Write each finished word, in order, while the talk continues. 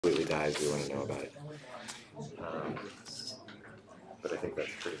dives we want to know about it. But I think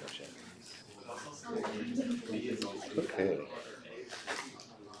that's pretty much it. Okay.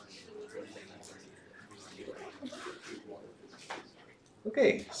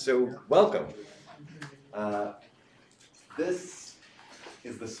 Okay, so welcome. This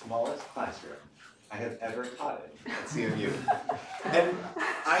is the smallest classroom I have ever taught in at CMU. And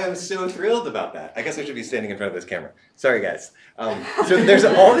I am so thrilled about that. I guess I should be standing in front of this camera. Sorry, guys. So there's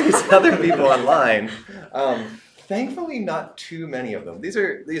all these other people online. Thankfully, not too many of them. These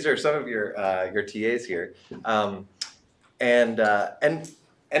are some of your TAs here. And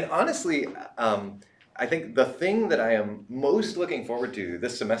honestly, I think the thing that I am most looking forward to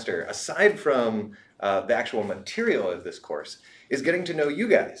this semester, aside from the actual material of this course, is getting to know you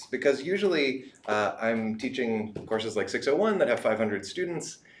guys. Because usually I'm teaching courses like 601 that have 500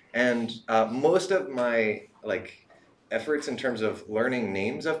 students, and most of my efforts in terms of learning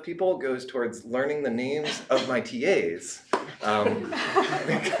names of people goes towards learning the names of my TAs,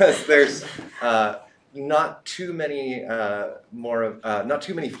 because there's not too many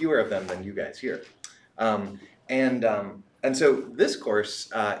fewer of them than you guys here. And so this course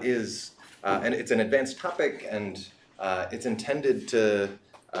is, and it's an advanced topic, and it's intended to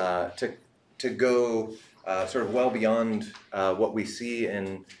go sort of well beyond what we see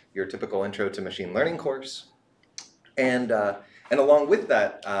in your typical Intro to Machine Learning course. And along with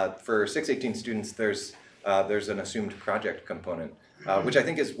that, for 618 students, there's an assumed project component, which I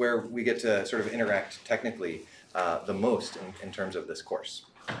think is where we get to sort of interact technically the most in terms of this course.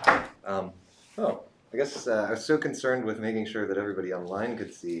 I guess I was so concerned with making sure that everybody online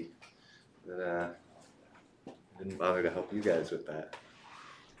could see that I didn't bother to help you guys with that.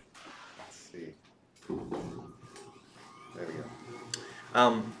 Let's see. There we go.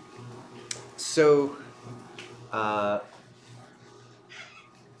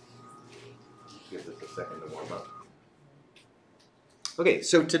 Give this a second to warm up. Okay,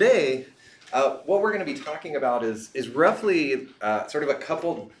 so today, what we're going to be talking about is roughly sort of a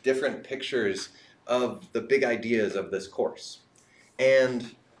couple different pictures of the big ideas of this course.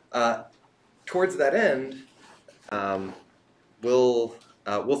 And towards that end, we'll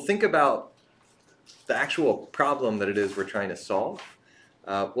think about the actual problem that it is we're trying to solve.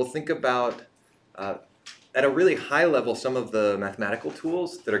 We'll think about, at a really high level, some of the mathematical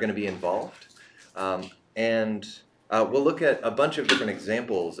tools that are going to be involved. And we'll look at a bunch of different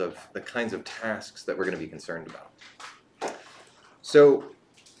examples of the kinds of tasks that we're going to be concerned about. So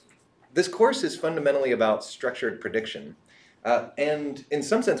this course is fundamentally about structured prediction. And in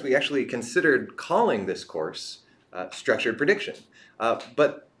some sense, we actually considered calling this course structured prediction.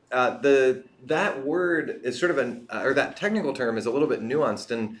 But that word is sort of or that technical term is a little bit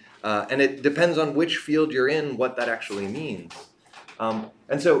nuanced, and it depends on which field you're in, what that actually means.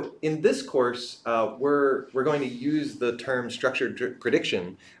 And so in this course, we're going to use the term structured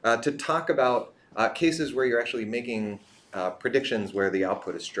prediction to talk about cases where you're actually making predictions where the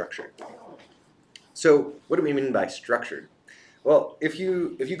output is structured. So what do we mean by structured? Well, if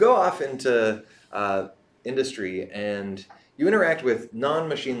you go off into industry and you interact with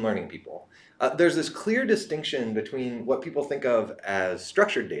non-machine learning people, there's this clear distinction between what people think of as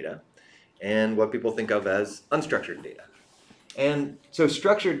structured data and what people think of as unstructured data. And so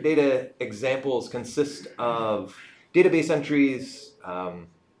structured data examples consist of database entries.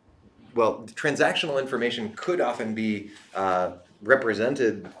 Well, transactional information could often be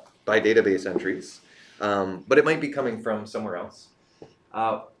represented by database entries, but it might be coming from somewhere else.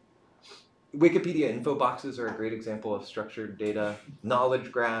 Wikipedia info boxes are a great example of structured data. Knowledge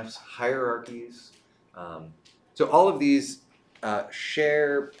graphs, hierarchies. So all of these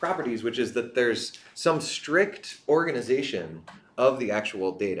share properties, which is that there's some strict organization of the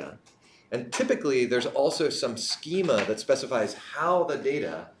actual data. And typically, there's also some schema that specifies how the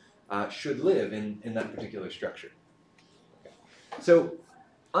data should live in that particular structure. Okay. So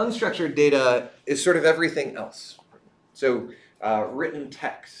unstructured data is sort of everything else. So written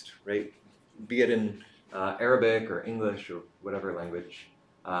text, right? Be it in Arabic or English or whatever language.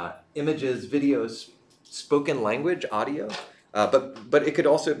 Images, videos, spoken language, audio. But it could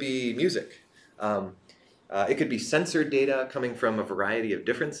also be music. It could be sensor data coming from a variety of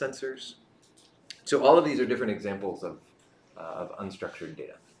different sensors. So all of these are different examples of unstructured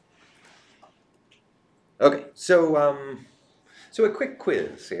data. Okay, so a quick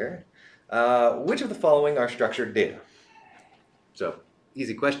quiz here. Which of the following are structured data? So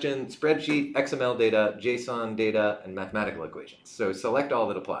easy question: spreadsheet, XML data, JSON data, and mathematical equations. So select all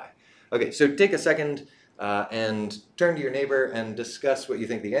that apply. Okay, so take a second and turn to your neighbor and discuss what you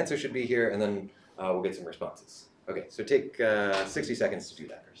think the answer should be here, and then we'll get some responses. Okay, so take 60 seconds to do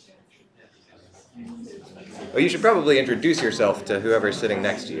that. Oh, you should probably introduce yourself to whoever's sitting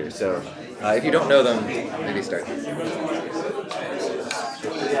next to you. So if you don't know them, maybe start.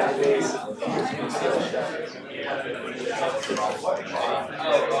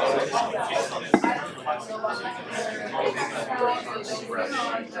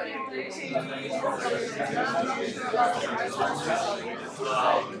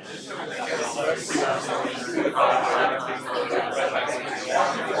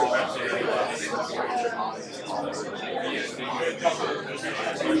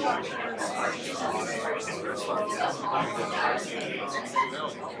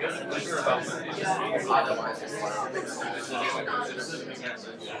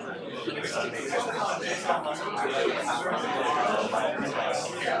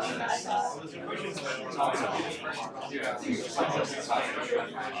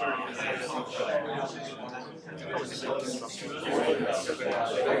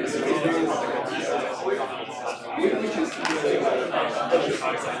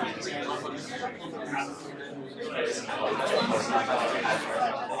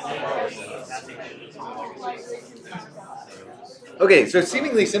 Okay, so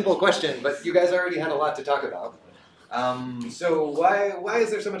seemingly simple question, but you guys already had a lot to talk about. So why is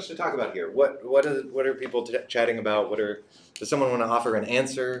there so much to talk about here? What are people chatting about? Does someone want to offer an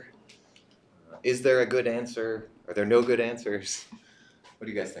answer? Is there a good answer? Are there no good answers? What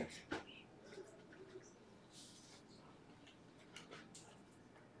do you guys think?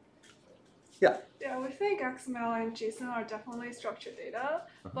 Yeah. Yeah, we think XML and JSON are definitely structured data,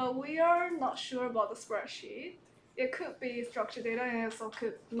 but we are not sure about the spreadsheet. It could be structured data and it also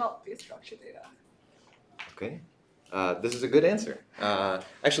could not be structured data. Okay. This is a good answer.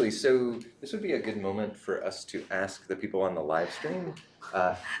 Actually, so this would be a good moment for us to ask the people on the live stream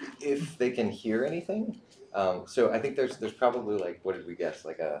if they can hear anything. So I think there's probably like, what did we guess,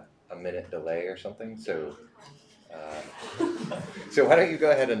 like a minute delay or something. So so why don't you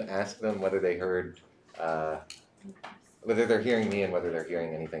go ahead and ask them whether they heard, whether they're hearing me and whether they're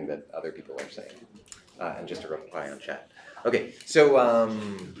hearing anything that other people are saying, and just to reply on chat. Okay, so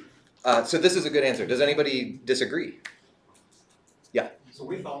so this is a good answer. Does anybody disagree? Yeah. So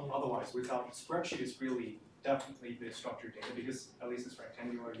we thought otherwise. We thought spreadsheet is really definitely the structured data because at least it's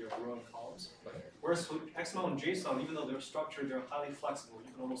rectangular, you have row and columns. Whereas with XML and JSON, even though they're structured, they're highly flexible.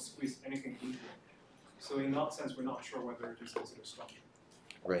 You can almost squeeze anything into it. So in that sense, we're not sure whether it is considered structured.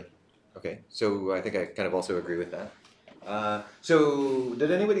 Right. Okay. So I think I kind of also agree with that. So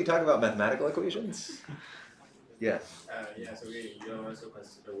did anybody talk about mathematical equations? Yeah. Yeah, so you also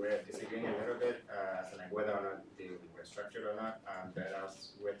consider we're disagreeing a little bit as like whether or not they were structured or not. But as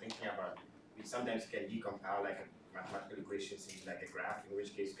we're thinking about, we sometimes can decompile like a mathematical equations into like a graph, in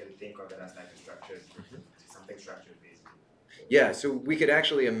which case you can think of it as like a structured, something structured basically. Yeah. So we could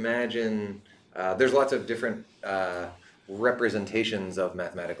actually imagine there's lots of different representations of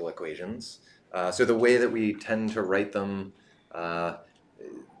mathematical equations. So the way that we tend to write them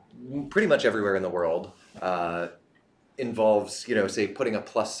pretty much everywhere in the world involves, say putting a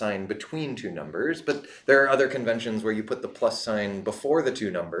plus sign between two numbers, but there are other conventions where you put the plus sign before the two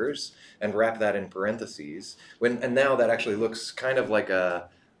numbers and wrap that in parentheses. And now that actually looks kind of like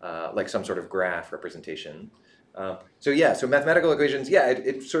like some sort of graph representation. So mathematical equations,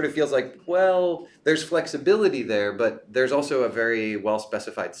 it sort of feels like, well, there's flexibility there, but there's also a very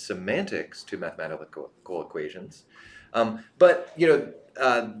well-specified semantics to mathematical equations. But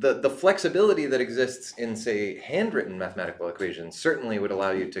the flexibility that exists in, say, handwritten mathematical equations certainly would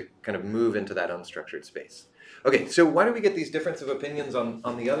allow you to kind of move into that unstructured space. Okay, so why do we get these difference of opinions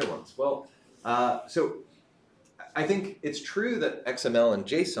on the other ones? Well, so I think it's true that XML and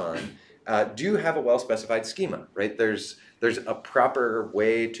JSON do have a well-specified schema, right? There's a proper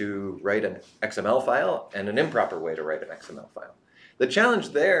way to write an XML file and an improper way to write an XML file. The challenge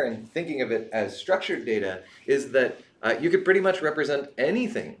there in thinking of it as structured data is that you could pretty much represent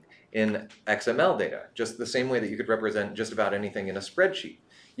anything in XML data, just the same way that you could represent just about anything in a spreadsheet.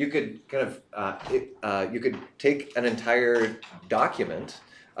 You could kind of, you could take an entire document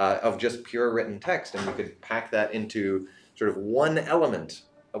of just pure written text and you could pack that into sort of one element,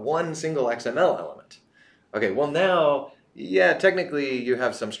 one single XML element. Okay, well now, yeah, technically you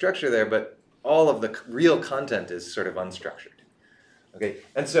have some structure there, but all of the real content is sort of unstructured. Okay,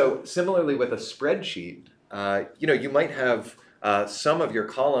 and so similarly with a spreadsheet, you might have some of your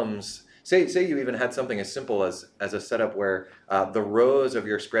columns, say you even had something as simple as a setup where the rows of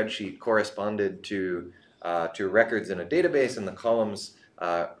your spreadsheet corresponded to records in a database and the columns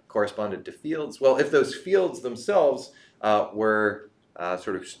corresponded to fields. Well, if those fields themselves were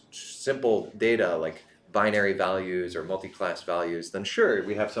sort of simple data like binary values or multi-class values, then sure,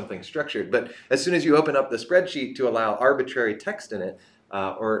 we have something structured. But as soon as you open up the spreadsheet to allow arbitrary text in it,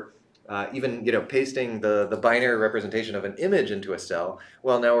 or even pasting the binary representation of an image into a cell,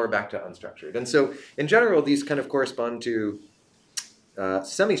 well, now we're back to unstructured. And so in general, these kind of correspond to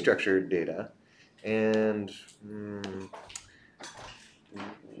semi-structured data. And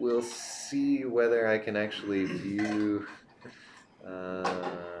we'll see whether I can actually view.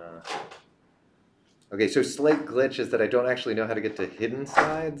 Okay, so slight glitch is that I don't actually know how to get to hidden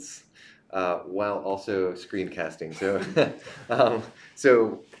slides while also screencasting. So,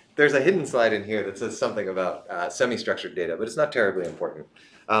 so there's a hidden slide in here that says something about semi-structured data, but it's not terribly important.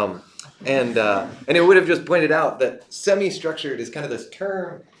 And it would have just pointed out that semi-structured is kind of this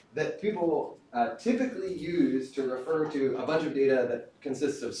term that people typically use to refer to a bunch of data that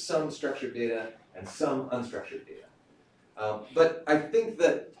consists of some structured data and some unstructured data. But I think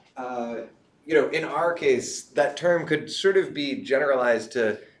that in our case, that term could sort of be generalized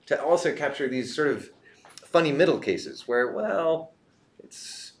to also capture these sort of funny middle cases where, well,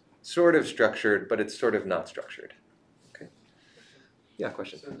 it's sort of structured, but it's sort of not structured. Okay. Yeah,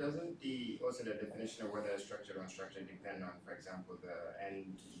 question. So doesn't also the definition of whether it's structured or unstructured depend on, for example, the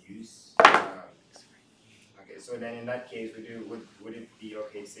end use? Okay, so then in that case, would it be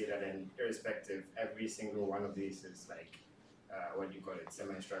okay to say that then irrespective, every single one of these is like, what do you call it,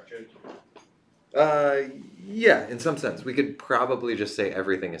 semi-structured? Yeah, in some sense. We could probably just say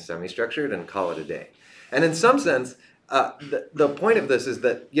everything is semi-structured and call it a day. And in some sense, the point of this is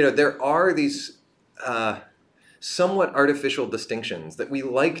that, there are these somewhat artificial distinctions that we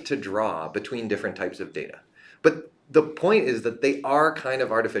like to draw between different types of data. But the point is that they are kind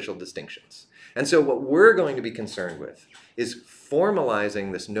of artificial distinctions. And so what we're going to be concerned with is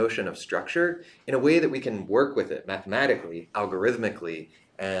formalizing this notion of structure in a way that we can work with it mathematically, algorithmically,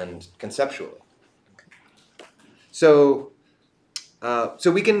 and conceptually. So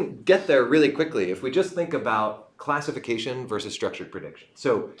we can get there really quickly if we just think about classification versus structured prediction.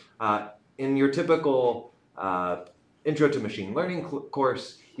 So in your typical Intro to Machine Learning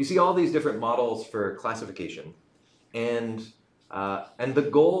course, you see all these different models for classification. And the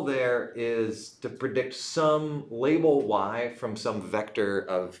goal there is to predict some label y from some vector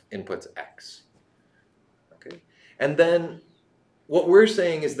of inputs x. Okay? And then what we're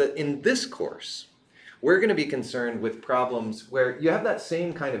saying is that in this course, we're going to be concerned with problems where you have that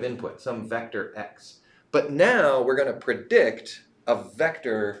same kind of input, some vector x. But now we're going to predict a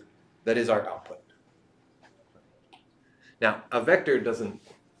vector that is our output. Now, a vector doesn't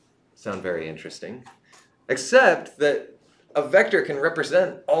sound very interesting, except that a vector can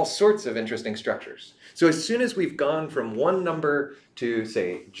represent all sorts of interesting structures. So as soon as we've gone from one number to,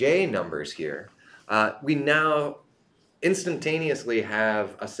 say, j numbers here, we now instantaneously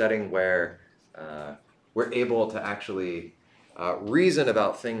have a setting where we're able to actually reason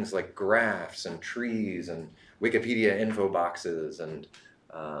about things like graphs and trees and Wikipedia info boxes and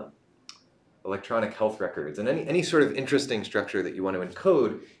electronic health records and any sort of interesting structure that you want to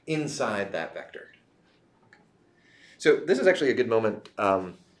encode inside that vector. So this is actually a good moment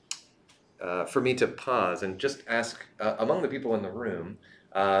for me to pause and just ask among the people in the room,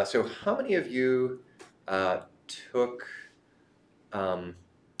 so how many of you took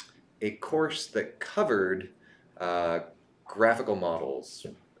a course that covered graphical models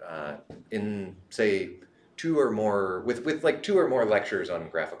in, say, two or more, with like 2 or more lectures on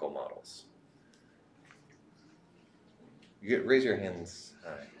graphical models? Raise your hands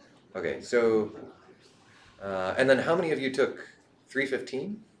high. Okay, so, and then how many of you took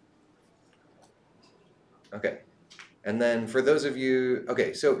 315? Okay. And then for those of you,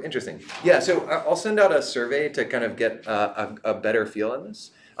 okay, so interesting. Yeah, so I'll send out a survey to kind of get a better feel on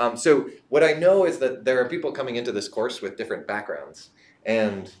this. So what I know is that there are people coming into this course with different backgrounds.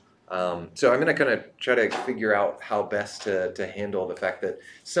 And so I'm going to kind of try to figure out how best to handle the fact that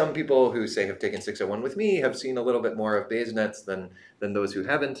some people who, say, have taken 601 with me have seen a little bit more of Bayes nets than those who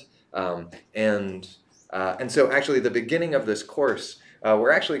haven't. And so actually the beginning of this course,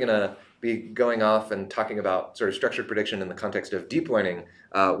 we're actually going to be going off and talking about sort of structured prediction in the context of deep learning,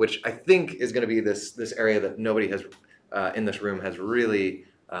 which I think is going to be this area that nobody has in this room has really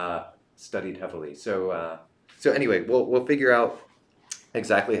studied heavily. So anyway, we'll figure out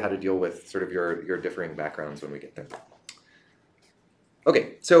exactly how to deal with sort of your differing backgrounds when we get there.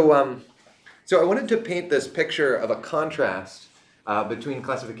 Okay, so I wanted to paint this picture of a contrast between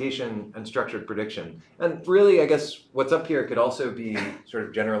classification and structured prediction. And really, I guess what's up here could also be sort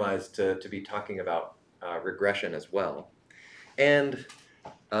of generalized to be talking about regression as well. And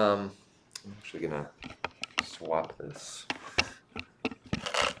I'm actually going to swap this.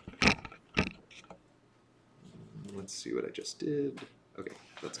 Let's see what I just did. Okay,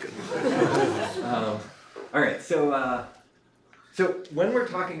 that's good. All right, so when we're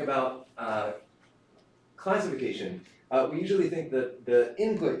talking about classification, we usually think that the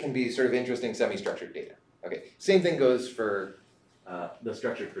input can be sort of interesting semi-structured data. Okay, same thing goes for the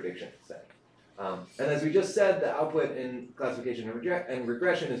structured prediction setting. And as we just said, the output in classification and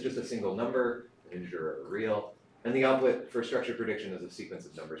regression is just a single number, an integer or a real, and the output for structured prediction is a sequence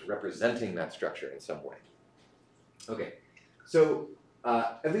of numbers representing that structure in some way. Okay, so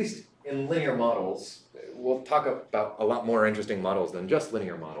at least in linear models, we'll talk about a lot more interesting models than just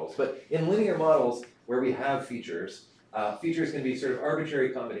linear models, but in linear models where we have features, features can be sort of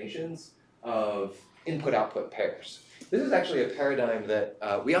arbitrary combinations of input-output pairs. This is actually a paradigm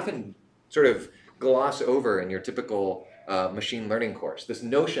that we often sort of gloss over in your typical machine learning course. This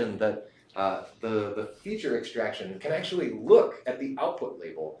notion that the feature extraction can actually look at the output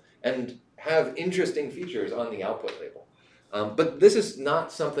label and have interesting features on the output label. But this is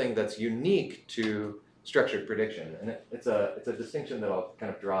not something that's unique to structured prediction, and it's a distinction that I'll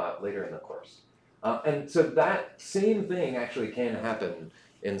kind of draw out later in the course. And so that same thing actually can happen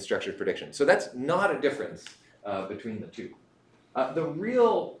in structured prediction. So that's not a difference between the two. The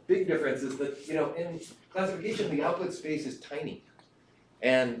real big difference is that, in classification, the output space is tiny,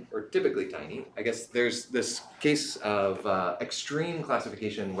 or typically tiny. I guess there's this case of extreme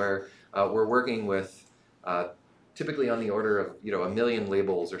classification where we're working with typically on the order of 1 million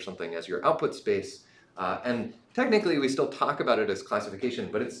labels or something as your output space, and technically we still talk about it as classification,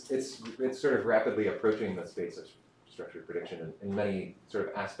 but it's sort of rapidly approaching the space of structured prediction in many sort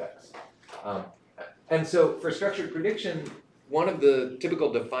of aspects. And so for structured prediction, one of the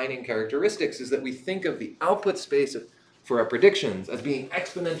typical defining characteristics is that we think of the output space for our predictions as being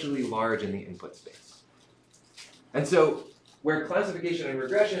exponentially large in the input space. And so where classification and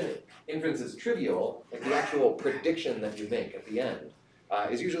regression inference is trivial, like the actual prediction that you make at the end,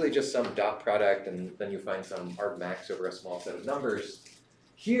 is usually just some dot product and then you find some argmax over a small set of numbers.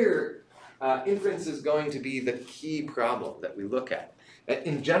 Here, inference is going to be the key problem that we look at.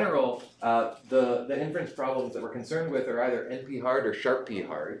 In general, the inference problems that we're concerned with are either NP-hard or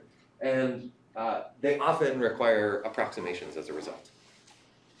Sharp-P-hard, and they often require approximations as a result.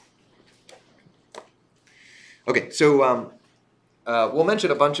 Okay, so we'll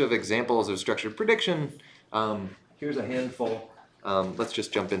mention a bunch of examples of structured prediction. Here's a handful. Let's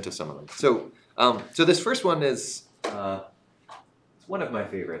just jump into some of them. So this first one is it's one of my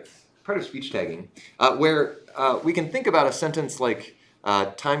favorites, part of speech tagging, where we can think about a sentence like,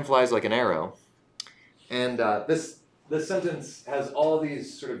 time flies like an arrow. And this sentence has all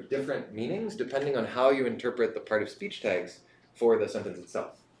these sort of different meanings depending on how you interpret the part of speech tags for the sentence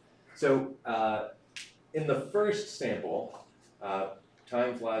itself. So in the first sample,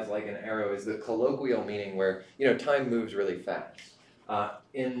 time flies like an arrow is the colloquial meaning where time moves really fast.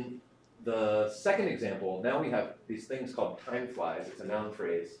 In the second example, now we have these things called time flies. It's a noun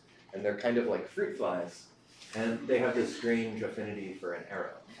phrase, and they're kind of like fruit flies. And they have this strange affinity for an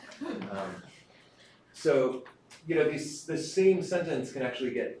arrow. So, this same sentence can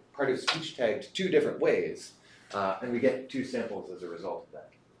actually get part of speech tagged two different ways, and we get two samples as a result of that.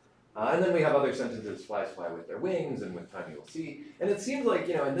 And then we have other sentences, flies fly with their wings, and with time you will see. And it seems like,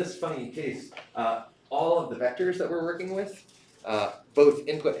 in this funny case, all of the vectors that we're working with, both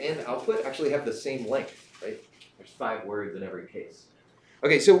input and output, actually have the same length, right? There's 5 words in every case.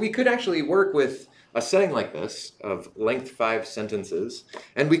 Okay, so we could actually work with a setting like this of length 5 sentences,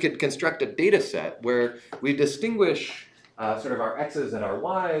 and we could construct a data set where we distinguish sort of our x's and our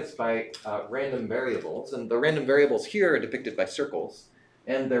y's by random variables, and the random variables here are depicted by circles,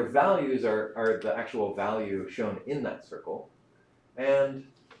 and their values are the actual value shown in that circle. And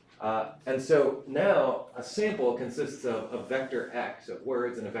so now a sample consists of a vector x of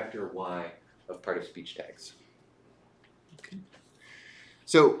words and a vector y of part of speech tags. Okay.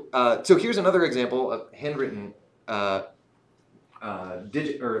 So here's another example of handwritten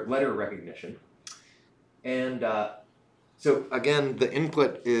digit or letter recognition, and so again, the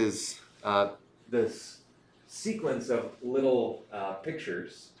input is this sequence of little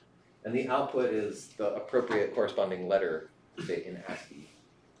pictures, and the output is the appropriate corresponding letter, say in ASCII,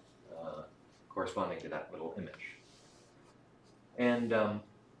 corresponding to that little image. And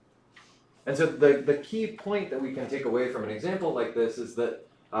so the key point that we can take away from an example like this is that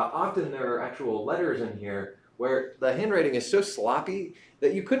often there are actual letters in here where the handwriting is so sloppy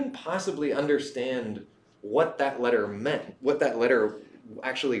that you couldn't possibly understand what that letter meant, what that letter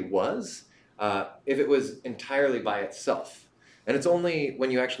actually was, if it was entirely by itself. And it's only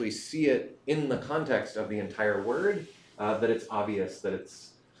when you actually see it in the context of the entire word that it's obvious that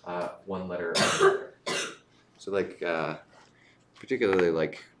it's one letter after another. So like, particularly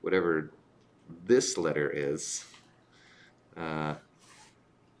like whatever this letter is, a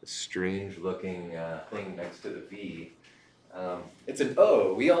strange looking thing next to the V. It's an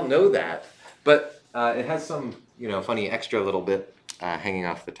O, we all know that, but it has some, funny extra little bit hanging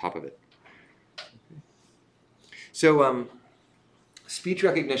off the top of it. So speech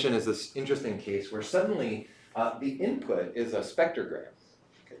recognition is this interesting case where suddenly the input is a spectrogram.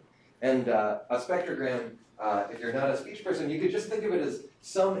 Okay? And a spectrogram, if you're not a speech person, you could just think of it as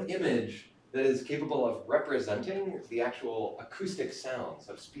some image that is capable of representing the actual acoustic sounds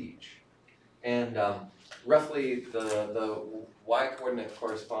of speech. And roughly the y-coordinate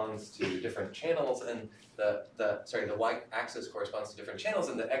corresponds to different channels, and the y-axis corresponds to different channels,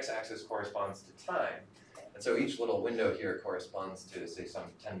 and the x-axis corresponds to time. And so each little window here corresponds to, say, some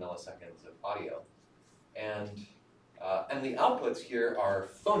 10 milliseconds of audio. And the outputs here are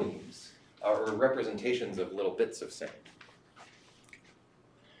phonemes, or representations of little bits of sound.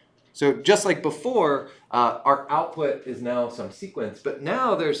 So just like before, our output is now some sequence, but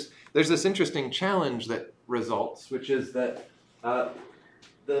now there's this interesting challenge that results, which is that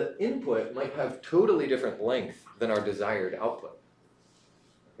the input might have totally different length than our desired output.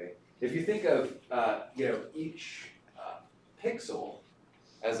 Okay? If you think of each pixel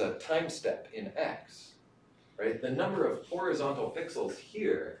as a time step in x, right? The number of horizontal pixels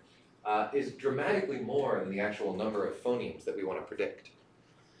here is dramatically more than the actual number of phonemes that we want to predict.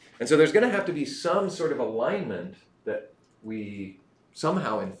 And so there's going to have to be some sort of alignment that we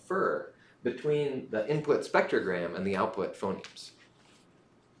somehow infer between the input spectrogram and the output phonemes.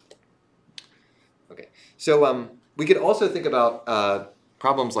 Okay, so we could also think about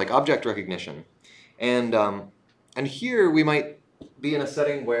problems like object recognition. And here we might be in a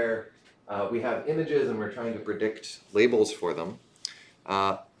setting where we have images and we're trying to predict labels for them.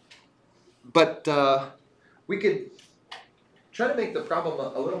 But we could try to make the problem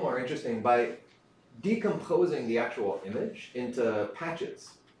a little more interesting by decomposing the actual image into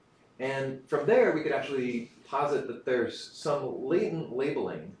patches. And from there, we could actually posit that there's some latent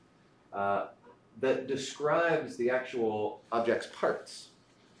labeling that describes the actual object's parts.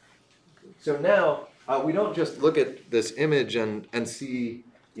 So now, we don't just look at this image and see,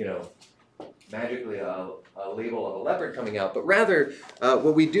 magically a label of a leopard coming out, but rather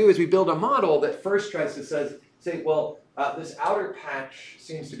what we do is we build a model that first tries to say, well, this outer patch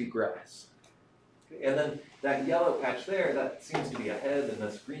seems to be grass. Okay? And then that yellow patch there, that seems to be a head, and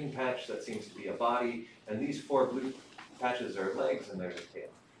this green patch, that seems to be a body, and these 4 blue patches are legs, and there's a tail.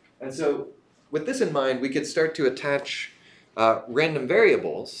 And so with this in mind, we could start to attach random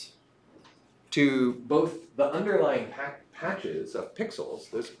variables to both the underlying patches of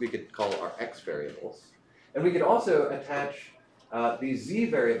pixels, those we could call our x variables, and we could also attach these z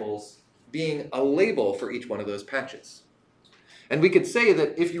variables being a label for each one of those patches. And we could say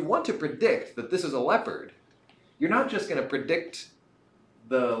that if you want to predict that this is a leopard, you're not just going to predict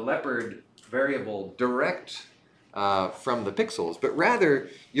the leopard variable direct from the pixels, but rather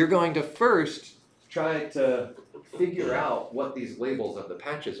you're going to first try to figure out what these labels of the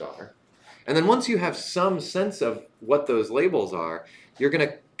patches are. And then once you have some sense of what those labels are, you're going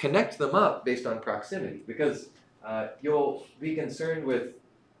to connect them up based on proximity, because you'll be concerned with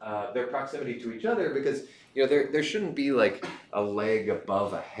their proximity to each other, because there shouldn't be like a leg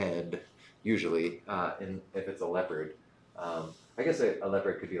above a head usually if it's a leopard. I guess a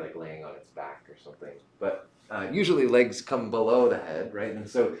leopard could be like laying on its back or something, but usually legs come below the head, right? And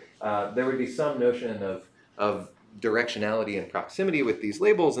so there would be some notion of directionality and proximity with these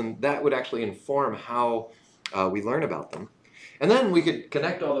labels, and that would actually inform how we learn about them. And then we could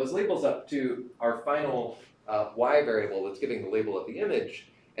connect all those labels up to our final y variable that's giving the label of the image.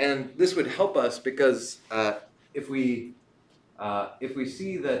 And this would help us because if we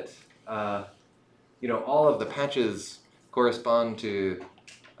see that all of the patches correspond to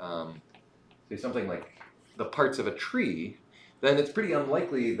say something like the parts of a tree, then it's pretty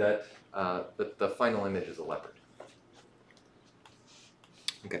unlikely that the final image is a leopard.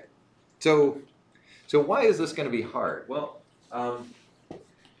 Okay, so why is this going to be hard? Well,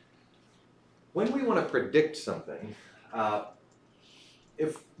 when we want to predict something,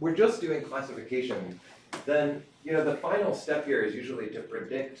 if we're just doing classification, then the final step here is usually to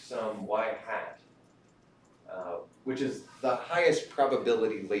predict some y hat, which is the highest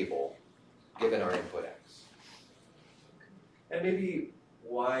probability label given our input x. And maybe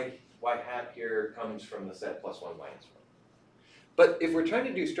y hat here comes from the set +1 - 1. But if we're trying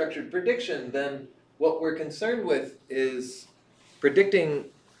to do structured prediction, then what we're concerned with is predicting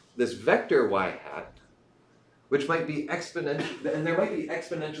this vector y hat, which might be exponential, and there might be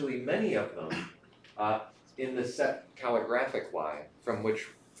exponentially many of them in the set calligraphic y from which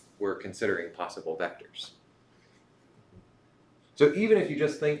we're considering possible vectors. So even if you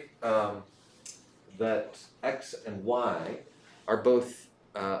just think that x and y are both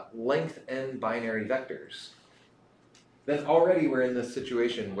length n binary vectors, then already we're in this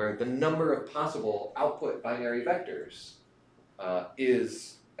situation where the number of possible output binary vectors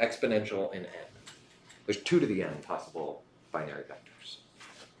is exponential in n. There's 2 to the n possible binary vectors.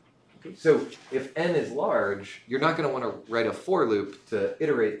 Okay. So if n is large, you're not going to want to write a for loop to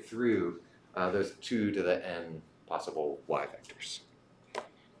iterate through those 2 to the n possible y vectors.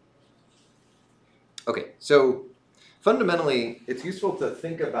 Okay, so fundamentally, it's useful to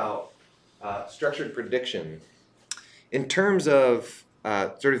think about structured prediction in terms of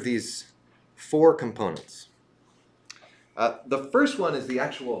sort of these 4 components. The first one is the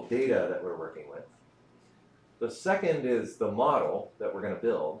actual data that we're working with. The second is the model that we're going to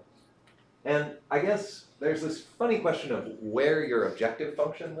build. And I guess there's this funny question of where your objective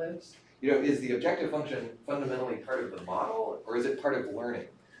function lives. You know, is the objective function fundamentally part of the model, or is it part of learning?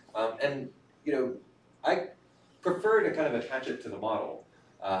 And you know, I prefer to kind of attach it to the model.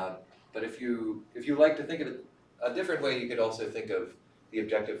 But if you like to think of it a different way, you could also think of the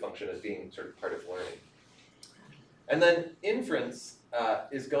objective function as being sort of part of learning. And then inference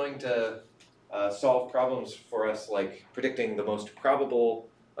is going to solve problems for us like predicting the most probable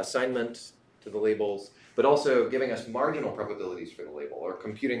assignment to the labels, but also giving us marginal probabilities for the label, or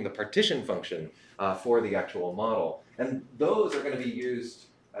computing the partition function for the actual model. And those are going to be used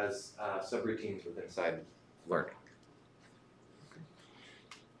as subroutines within inside learning.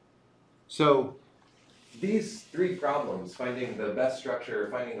 So these 3 problems, finding the best structure,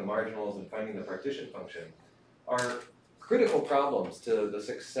 finding the marginals, and finding the partition function, are critical problems to the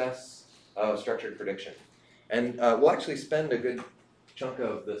success of structured prediction. And we'll actually spend a good chunk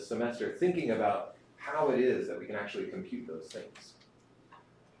of the semester thinking about how it is that we can actually compute those things.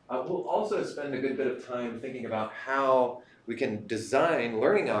 We'll also spend a good bit of time thinking about how we can design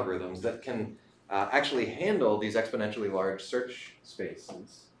learning algorithms that can actually handle these exponentially large search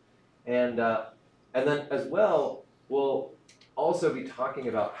spaces. And then as well, we'll also be talking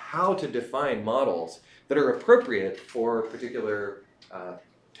about how to define models that are appropriate for particular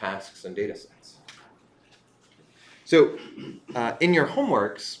tasks and data sets. So in your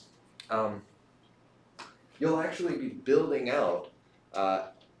homeworks, you'll actually be building out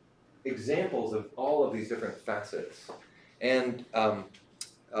examples of all of these different facets. And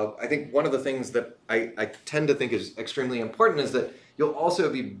I think one of the things that I tend to think is extremely important is that you'll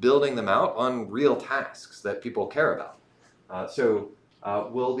also be building them out on real tasks that people care about. So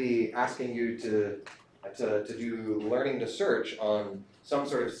we'll be asking you to do learning to search on some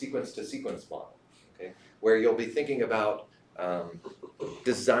sort of sequence-to-sequence model, okay, where you'll be thinking about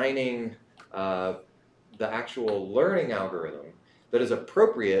designing the actual learning algorithm that is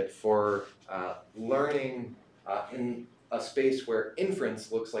appropriate for learning in a space where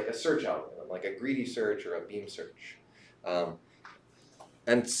inference looks like a search algorithm, like a greedy search or a beam search.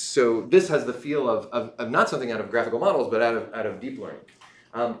 And so this has the feel of not something out of graphical models, but out of deep learning.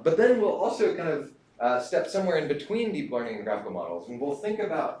 But then we'll also kind of step somewhere in between deep learning and graphical models, and we'll think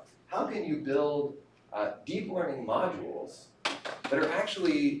about how can you build deep learning modules that are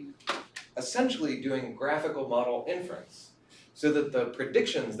actually essentially doing graphical model inference so that the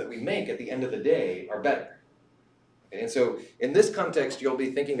predictions that we make at the end of the day are better. Okay, and so in this context, you'll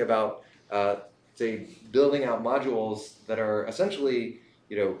be thinking about, say, building out modules that are essentially,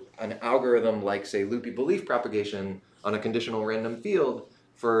 you know, an algorithm like, say, loopy belief propagation on a conditional random field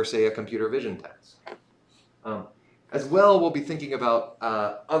for, say, a computer vision task. As well, we'll be thinking about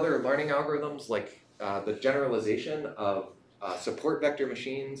other learning algorithms like the generalization of support vector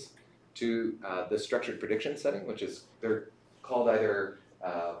machines to the structured prediction setting, which is, they're called either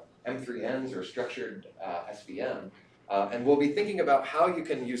M3Ns or structured SVM. And we'll be thinking about how you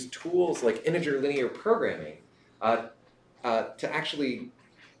can use tools like integer linear programming to actually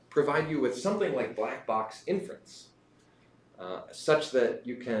provide you with something like black box inference, such that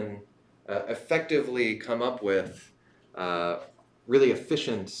you can effectively come up with really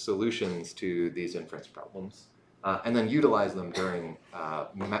efficient solutions to these inference problems, and then utilize them during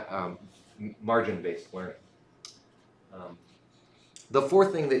margin-based learning. The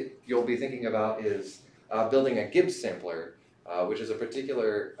fourth thing that you'll be thinking about is building a Gibbs sampler, which is a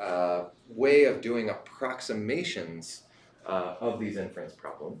particular way of doing approximations of these inference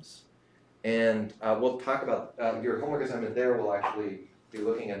problems. And we'll talk about, your homework assignment there will actually be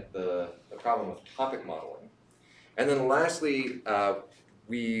looking at the problem of topic modeling. And then lastly,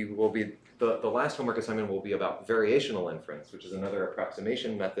 we will be the last homework assignment will be about variational inference, which is another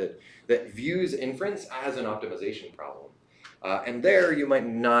approximation method that views inference as an optimization problem. And there you might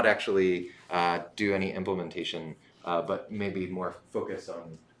not actually do any implementation, but maybe more focus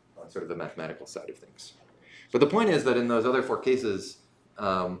on sort of the mathematical side of things. But the point is that in those other 4 cases,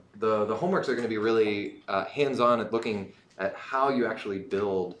 the homeworks are going to be really hands-on at looking at how you actually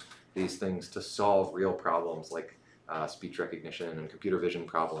build these things to solve real problems like speech recognition and computer vision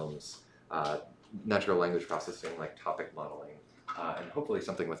problems, natural language processing like topic modeling, and hopefully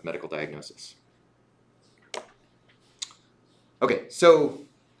something with medical diagnosis. Okay, so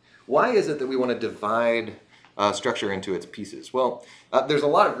why is it that we want to divide structure into its pieces? Well, there's a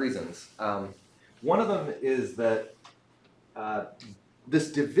lot of reasons. One of them is that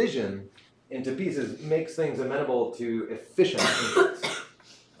this division into pieces makes things amenable to efficient inference.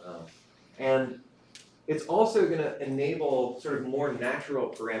 And it's also going to enable sort of more natural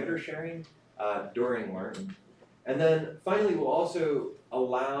parameter sharing during learning. And then finally, we'll also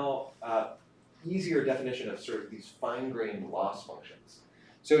allow easier definition of sort of these fine-grained loss functions.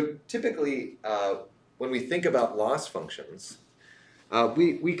 So typically, when we think about loss functions,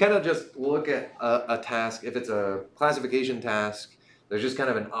 we kind of just look at a task. If it's a classification task, there's just kind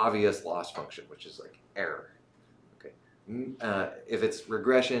of an obvious loss function, which is like error. Okay. If it's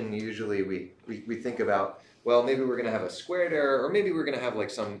regression, usually we think about, well, maybe we're going to have a squared error, or maybe we're going to have like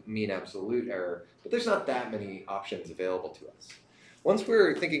some mean absolute error, but there's not that many options available to us. Once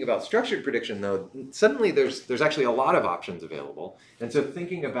we're thinking about structured prediction, though, suddenly there's actually a lot of options available. And so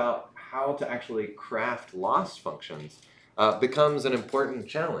thinking about how to actually craft loss functions becomes an important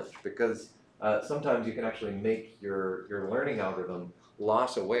challenge, because sometimes you can actually make your learning algorithm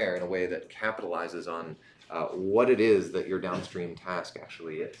loss aware in a way that capitalizes on what it is that your downstream task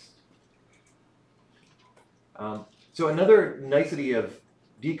actually is. So another nicety of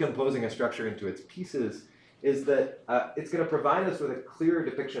decomposing a structure into its pieces is that it's going to provide us with a clearer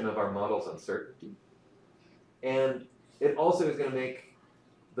depiction of our model's uncertainty. And it also is going to make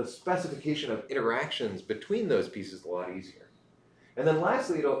the specification of interactions between those pieces a lot easier. And then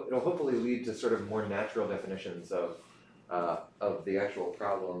lastly, it'll hopefully lead to sort of more natural definitions of the actual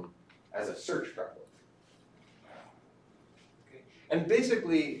problem as a search problem. Okay. And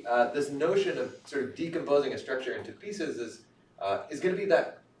basically, this notion of sort of decomposing a structure into pieces is going to be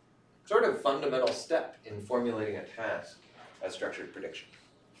that sort of fundamental step in formulating a task as structured prediction.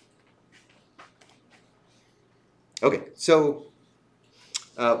 Okay, so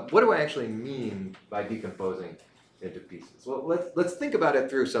what do I actually mean by decomposing into pieces? Well, let's think about it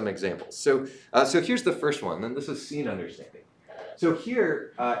through some examples. So here's the first one, and this is scene understanding. So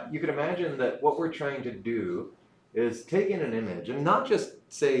here, you can imagine that what we're trying to do is take in an image and not just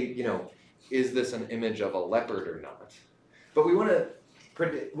say, you know, is this an image of a leopard or not? But we want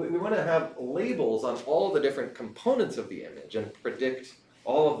to have labels on all the different components of the image and predict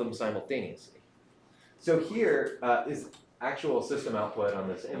all of them simultaneously. So here is actual system output on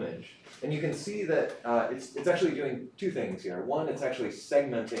this image. And you can see that it's actually doing 2 things here. One, it's actually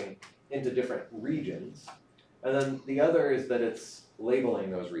segmenting into different regions. And then the other is that it's labeling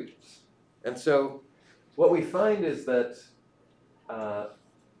those regions. And so what we find is that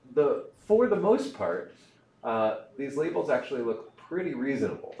for the most part, these labels actually look pretty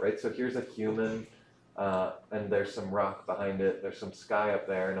reasonable, right? So here's a human, and there's some rock behind it. There's some sky up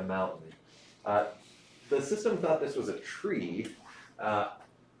there and a mountain. The system thought this was a tree.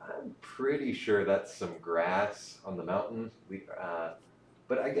 I'm pretty sure that's some grass on the mountain.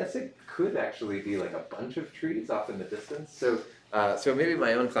 But I guess it could actually be like a bunch of trees off in the distance. So maybe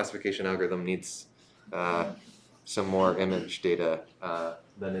my own classification algorithm needs some more image data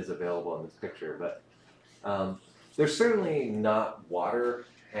than is available in this picture. But there's certainly not water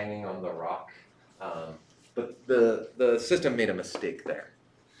hanging on the rock. But the system made a mistake there.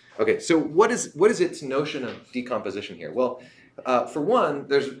 Okay, so what is its notion of decomposition here? Well, for one,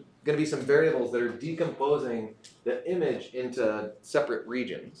 there's going to be some variables that are decomposing the image into separate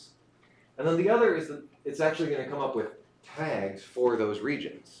regions. And then the other is that it's actually going to come up with tags for those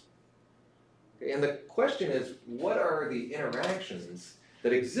regions. Okay, and the question is, what are the interactions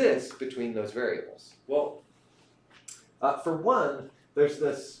that exist between those variables? Well, for one, there's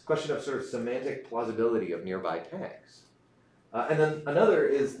this question of sort of semantic plausibility of nearby tags. And then another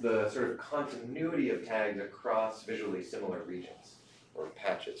is the sort of continuity of tags across visually similar regions or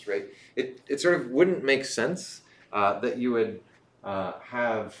patches, right? It sort of wouldn't make sense that you would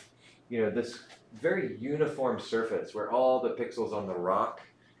have, you know, this very uniform surface where all the pixels on the rock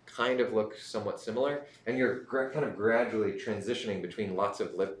kind of look somewhat similar, and you're kind of gradually transitioning between lots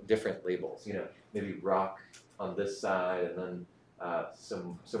of different labels. You know, maybe rock on this side, and then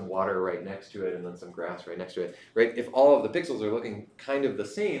some water right next to it and then some grass right next to it, right? If all of the pixels are looking kind of the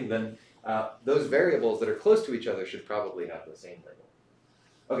same, then those variables that are close to each other should probably have the same label.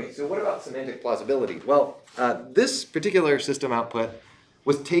 Okay, so what about semantic plausibility? Well, this particular system output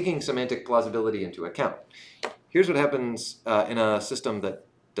was taking semantic plausibility into account. Here's what happens in a system that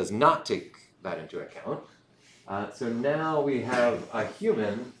does not take that into account. So now we have a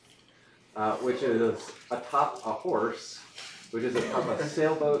human, which is atop a horse, which is atop a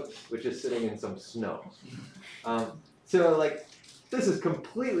sailboat, which is sitting in some snow. So like, this is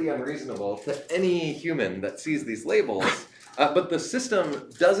completely unreasonable to any human that sees these labels, but the system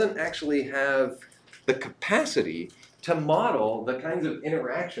doesn't actually have the capacity to model the kinds of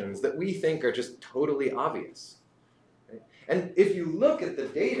interactions that we think are just totally obvious. Right? And if you look at the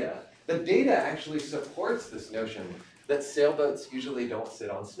data actually supports this notion that sailboats usually don't sit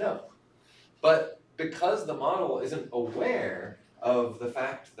on snow. But because the model isn't aware of the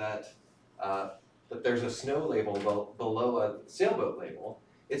fact that that there's a snow label below a sailboat label,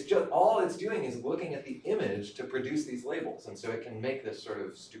 it's just all it's doing is looking at the image to produce these labels, and so it can make this sort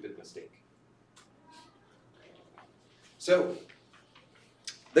of stupid mistake. So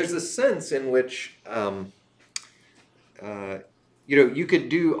there's a sense in which you could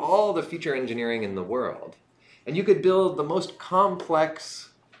do all the feature engineering in the world, and you could build the most complex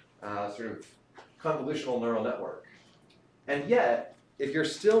sort of convolutional neural network. And yet, if you're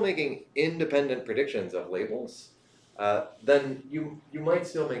still making independent predictions of labels, then you might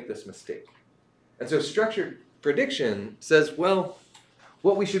still make this mistake. And so structured prediction says, well,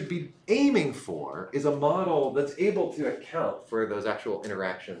 what we should be aiming for is a model that's able to account for those actual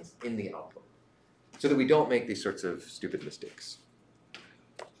interactions in the output, so that we don't make these sorts of stupid mistakes.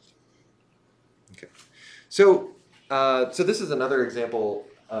 Okay, so this is another example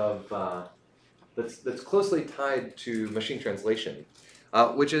of that's closely tied to machine translation,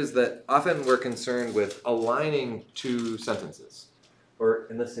 which is that often we're concerned with aligning two sentences, or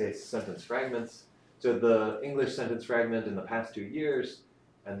in this case, sentence fragments. So the English sentence fragment in the past 2 years,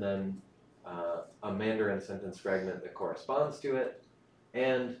 and then a Mandarin sentence fragment that corresponds to it.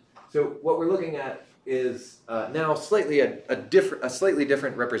 And so what we're looking at is now slightly a slightly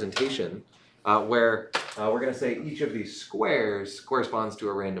different representation, where we're going to say each of these squares corresponds to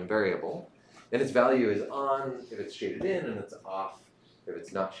a random variable, and its value is on if it's shaded in, and it's off if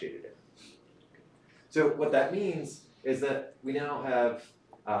it's not shaded in. So what that means is that we now have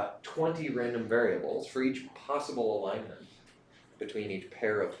 20 random variables for each possible alignment between each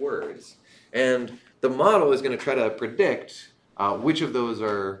pair of words, and the model is going to try to predict which of those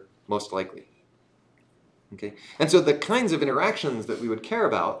are most likely. Okay, and so the kinds of interactions that we would care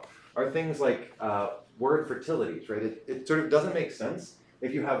about are things like word fertilities, right? It sort of doesn't make sense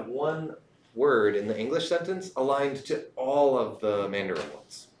if you have one word in the English sentence aligned to all of the Mandarin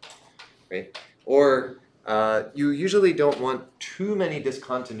ones, right? Or you usually don't want too many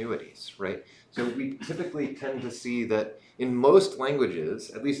discontinuities, right? So we typically tend to see that in most languages,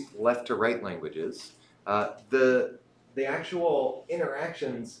 at least left to right languages, the actual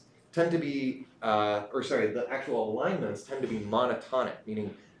interactions tend to be, the actual alignments tend to be monotonic,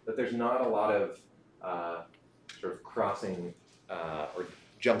 meaning that there's not a lot of sort of crossing or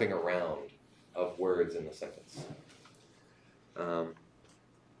jumping around of words in the sentence.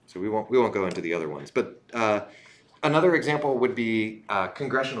 So we won't go into the other ones, but another example would be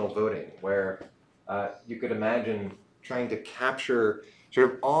congressional voting, where you could imagine trying to capture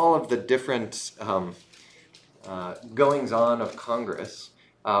sort of all of the different goings-on of Congress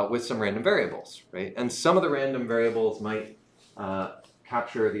with some random variables, right? And some of the random variables might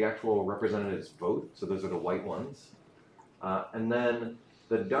capture the actual representative's vote, so those are the white ones. And then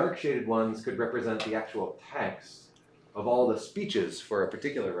the dark shaded ones could represent the actual text of all the speeches for a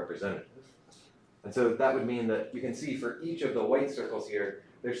particular representative. And so that would mean that you can see for each of the white circles here,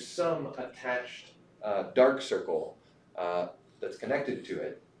 there's some attached dark circle that's connected to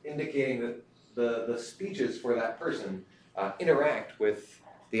it, indicating that the speeches for that person interact with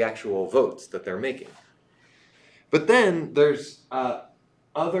the actual votes that they're making. But then there's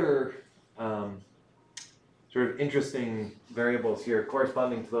other sort of interesting variables here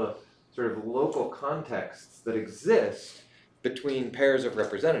corresponding to the sort of local contexts that exist between pairs of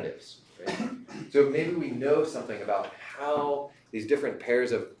representatives. Right? So maybe we know something about how these different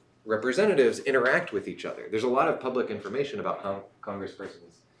pairs of representatives interact with each other. There's a lot of public information about how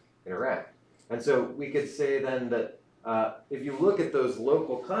congresspersons interact. And so we could say then that if you look at those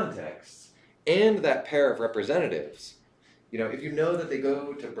local contexts and that pair of representatives, you know, if you know that they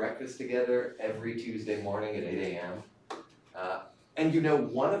go to breakfast together every Tuesday morning at 8 a.m., and you know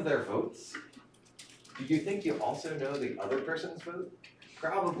one of their votes, do you think you also know the other person's vote?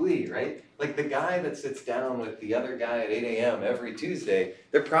 Probably, right? Like the guy that sits down with the other guy at 8 a.m. every Tuesday,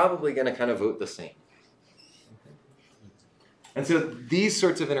 they're probably going to kind of vote the same. And so these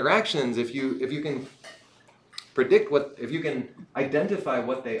sorts of interactions, if you can predict if you can identify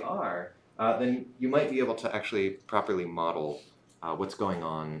what they are, then you might be able to actually properly model what's going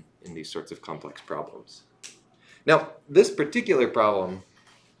on in these sorts of complex problems. Now, this particular problem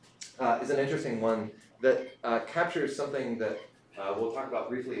is an interesting one that captures something that we'll talk about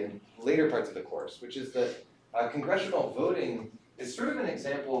briefly in later parts of the course, which is that congressional voting is sort of an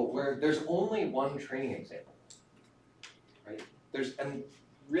example where there's only one training example, right? There's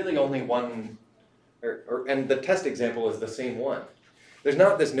really only one, and the test example is the same one. There's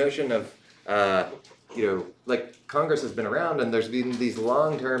not this notion of, like Congress has been around and there's been these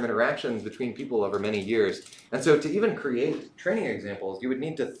long-term interactions between people over many years. And so to even create training examples, you would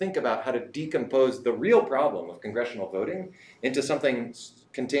need to think about how to decompose the real problem of congressional voting into something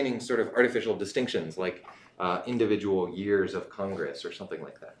containing sort of artificial distinctions like individual years of Congress or something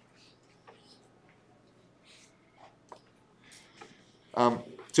like that.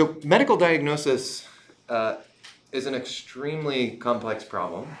 So medical diagnosis is an extremely complex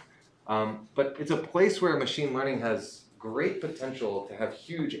problem, but it's a place where machine learning has great potential to have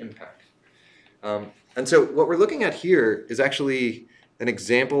huge impact. And so what we're looking at here is actually an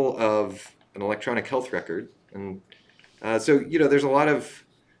example of an electronic health record. And so, there's a lot of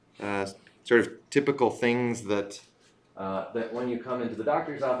sort of typical things that when you come into the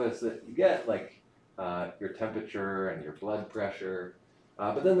doctor's office that you get, like your temperature and your blood pressure.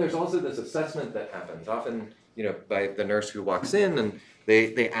 But then there's also this assessment that happens, often by the nurse who walks in, and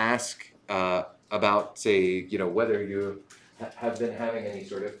they ask about, say, whether you have been having any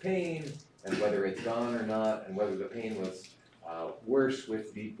sort of pain, and whether it's gone or not, and whether the pain was worse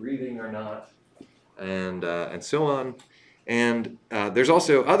with deep breathing or not, and so on. And there's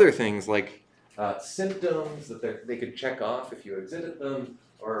also other things like symptoms that they could check off if you exhibit them,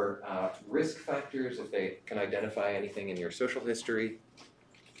 or risk factors if they can identify anything in your social history.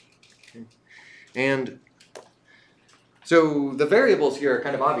 And so the variables here are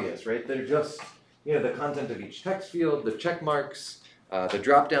kind of obvious, right? They're just the content of each text field, the check marks, the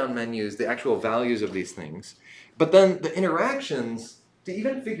drop-down menus, the actual values of these things. But then the interactions, to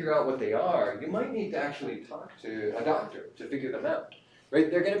even figure out what they are, you might need to actually talk to a doctor to figure them out,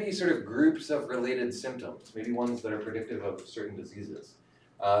 right? They're going to be sort of groups of related symptoms, maybe ones that are predictive of certain diseases.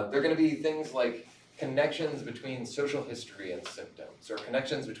 They're going to be things like connections between social history and symptoms, or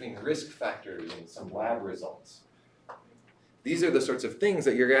connections between risk factors and some lab results. These are the sorts of things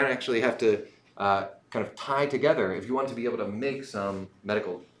that you're going to actually have to kind of tie together if you want to be able to make some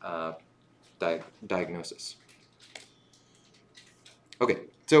medical diagnosis. Okay,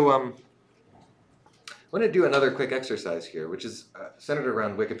 so I want to do another quick exercise here, which is centered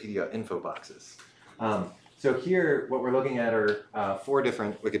around Wikipedia info boxes. So here, what we're looking at are 4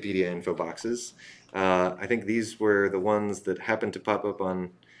 different Wikipedia info boxes. I think these were the ones that happened to pop up on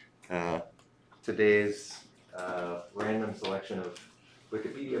today's random selection of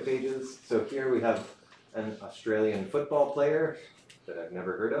Wikipedia pages. So here we have an Australian football player that I've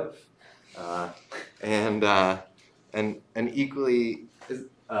never heard of, and an equally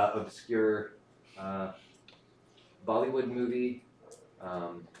obscure Bollywood movie,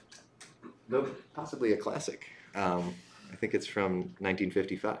 though possibly a classic. I think it's from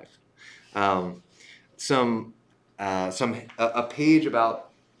 1955. A page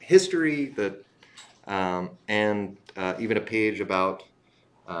about history that, and even a page about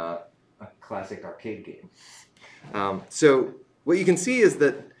a classic arcade game. So what you can see is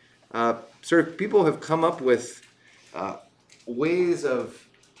that sort of people have come up with ways of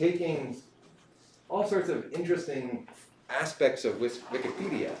taking all sorts of interesting aspects of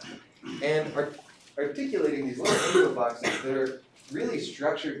Wikipedia and articulating these little info boxes that are really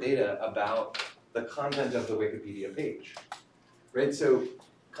structured data about the content of the Wikipedia page, right? So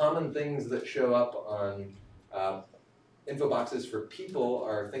common things that show up on info boxes for people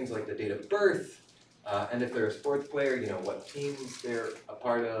are things like the date of birth, and if they're a sports player, what teams they're a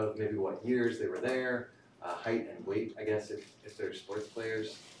part of, maybe what years they were there, height and weight, I guess, if they're sports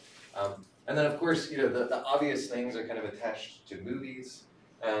players. And then, of course, the obvious things are kind of attached to movies,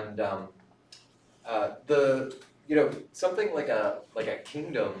 and something like a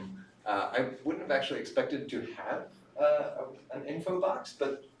kingdom, I wouldn't have actually expected to have an info box,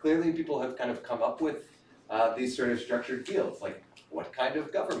 but clearly people have kind of come up with these sort of structured fields, like what kind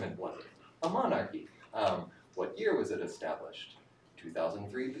of government was it? A monarchy. What year was it established?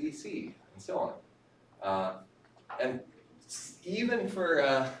 2003 BC, and so on. And even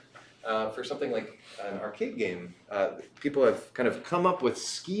for for something like an arcade game, people have kind of come up with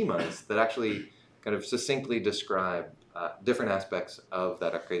schemas that actually kind of succinctly describe different aspects of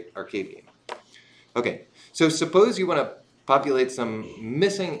that arcade game. Okay, so suppose you want to populate some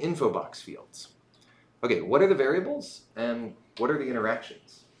missing info box fields. Okay, what are the variables and what are the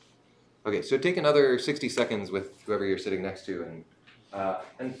interactions? Okay, so take another 60 seconds with whoever you're sitting next to, and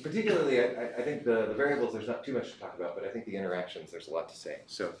particularly, I think the variables, there's not too much to talk about, but I think the interactions, there's a lot to say.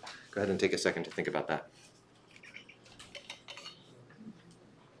 So go ahead and take a second to think about that.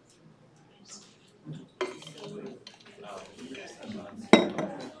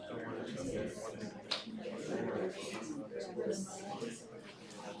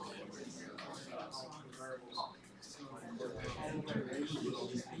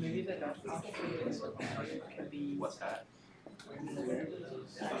 Maybe the dot can be What's that?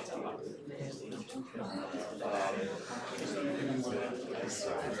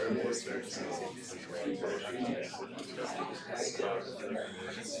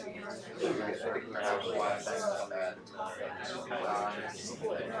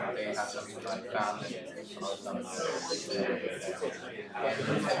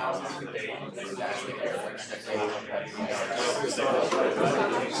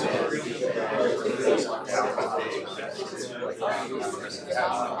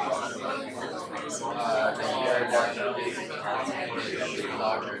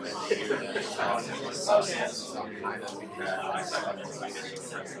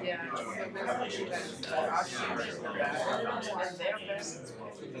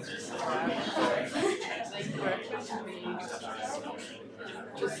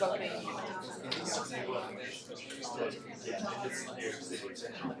 just something.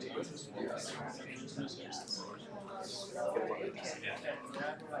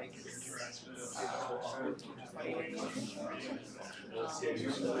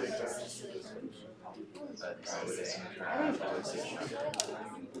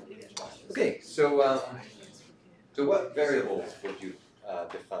 Okay, so what variables would you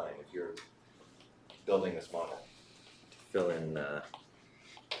define if you're building this model to fill in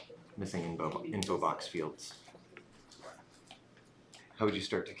missing info box fields? How would you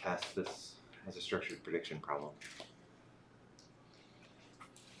start to cast this as a structured prediction problem?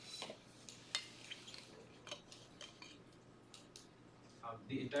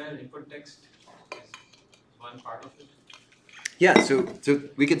 The entire input text is one part of it. Yeah, so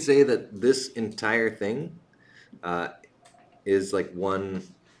we could say that this entire thing is like one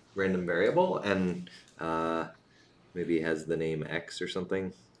random variable, and maybe has the name X or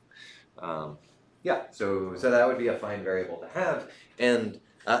something. Yeah, so that would be a fine variable to have. And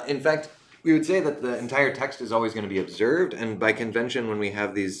in fact, we would say that the entire text is always going to be observed, and by convention, when we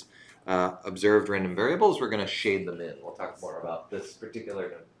have these observed random variables, we're going to shade them in. We'll talk more about this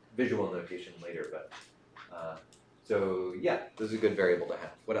particular visual notation later, but so yeah, this is a good variable to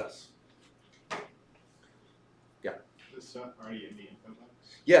have. What else? Yeah. Is stuff already in the info box?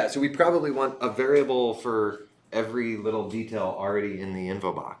 Yeah, so we probably want a variable for every little detail already in the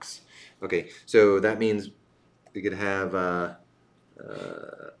info box. Okay, so that means we could have a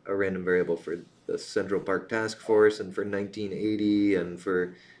random variable for the Central Park Task Force and for 1980 and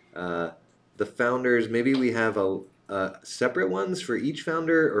for the founders. Maybe we have separate ones for each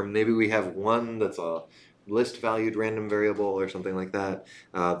founder, or maybe we have one that's a list valued random variable or something like that.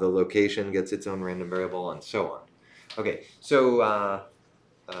 The location gets its own random variable and so on. Okay, so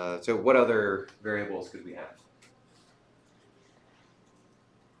so what other variables could we have?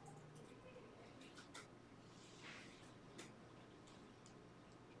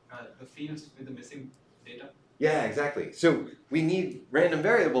 The fields with the missing data. Yeah, exactly. So we need random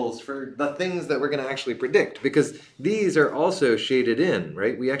variables for the things that we're going to actually predict, because these are also shaded in,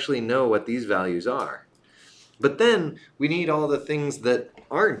 right? We actually know what these values are. But then we need all the things that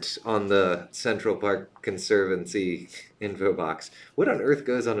aren't on the Central Park Conservancy info box. What on earth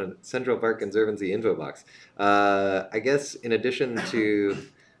goes on a Central Park Conservancy info box? I guess in addition to,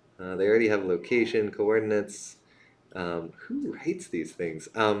 they already have location, coordinates. Who writes these things?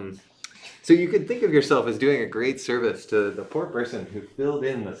 So you could think of yourself as doing a great service to the poor person who filled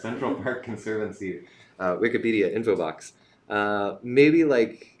in the Central Park Conservancy Wikipedia info box. Maybe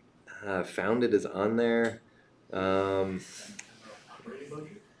like founded is on there.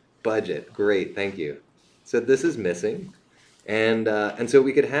 Budget, great, thank you. So this is missing, and so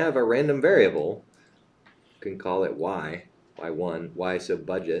we could have a random variable. You can call it y, y1, y sub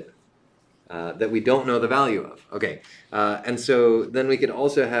budget. That we don't know the value of. Okay, and so then we could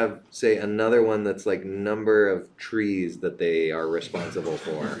also have, say, another one that's like number of trees that they are responsible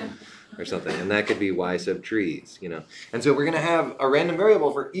for. or something, and that could be y sub trees, you know. And so we're going to have a random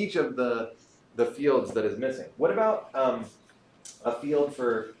variable for each of the fields that is missing. What about a field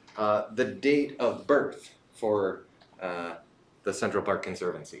for the date of birth for the Central Park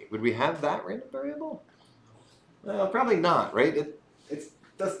Conservancy? Would we have that random variable? Probably not, right? It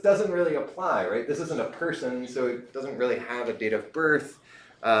doesn't really apply, right? This isn't a person, so it doesn't really have a date of birth.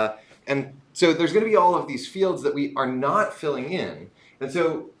 And so there's going to be all of these fields that we are not filling in. And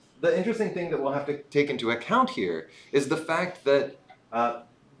so the interesting thing that we'll have to take into account here is the fact that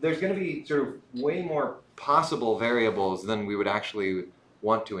there's going to be sort of way more possible variables than we would actually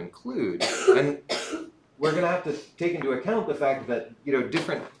want to include. And we're going to have to take into account the fact that, you know,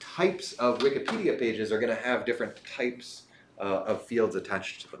 different types of Wikipedia pages are going to have different types of fields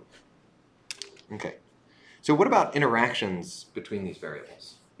attached to them. Okay. So what about interactions between these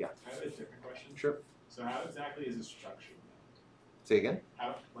variables? Yeah. I have a different question. Sure. So how exactly is this structured? Say again?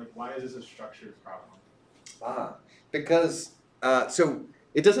 Why is this a structured problem? Because, so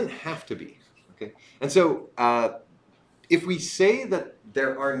it doesn't have to be, okay? And so if we say that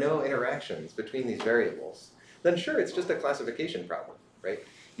there are no interactions between these variables, then sure, it's just a classification problem, right?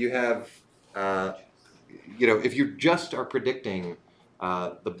 You have, you know, if you just are predicting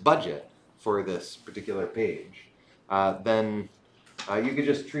the budget for this particular page, then you could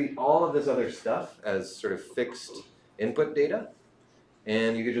just treat all of this other stuff as sort of fixed input data,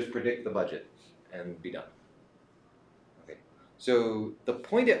 and you could just predict the budget and be done. Okay. So the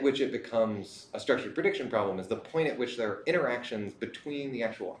point at which it becomes a structured prediction problem is the point at which there are interactions between the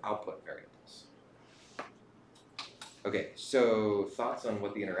actual output variables. Okay, so thoughts on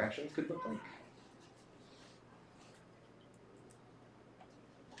what the interactions could look like?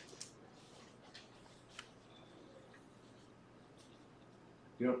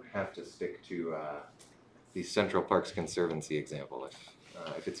 You don't have to stick to the Central Parks Conservancy example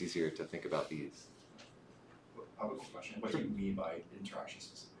if it's easier to think about these. Public question. What do you mean by interaction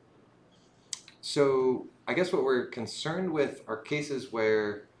specific? So I guess what we're concerned with are cases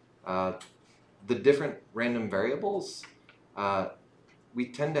where the different random variables, we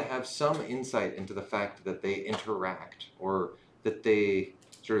tend to have some insight into the fact that they interact or that they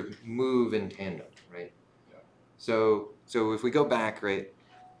sort of move in tandem, right? Yeah. So if we go back, right,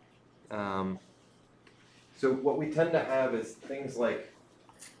 so what we tend to have is things like,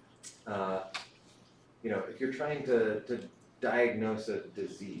 you know, if you're trying to diagnose a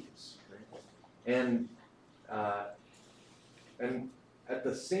disease, right? And at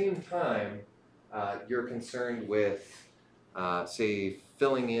the same time, you're concerned with, say,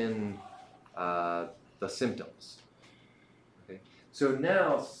 filling in the symptoms. Okay. So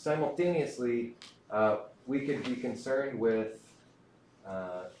now, simultaneously, we could be concerned with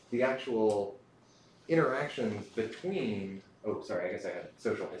the actual interactions between, oh, sorry, I guess I had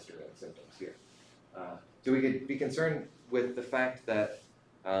social history and symptoms here. So we could be concerned with the fact that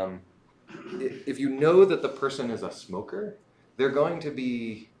if you know that the person is a smoker, they're going to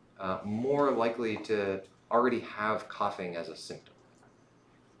be more likely to already have coughing as a symptom,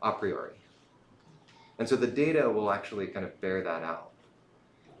 a priori. And so the data will actually kind of bear that out.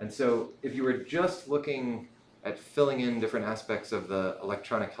 And so if you were just looking at filling in different aspects of the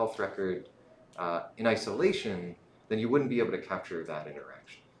electronic health record in isolation, then you wouldn't be able to capture that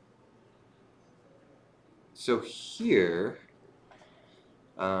interaction. So here,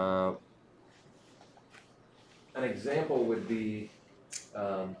 an example would be,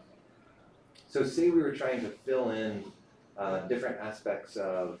 so say we were trying to fill in different aspects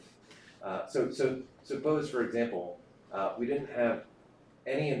of, so suppose, for example, we didn't have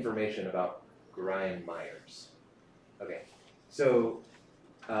any information about Brian Myers. Okay, so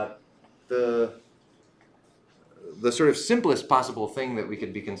the sort of simplest possible thing that we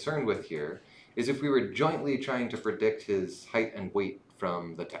could be concerned with here is if we were jointly trying to predict his height and weight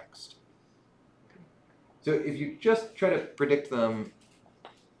from the text. So if you just try to predict them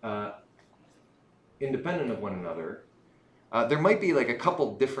independent of one another, there might be like a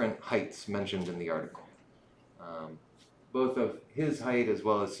couple different heights mentioned in the article, both of his height as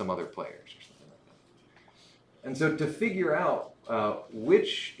well as some other players or something like that. And so to figure out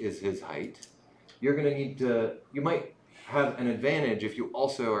which is his height, you're going to need to, you might have an advantage if you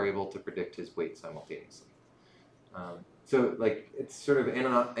also are able to predict his weight simultaneously. So like it's sort of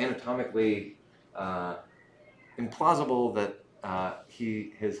anatomically implausible that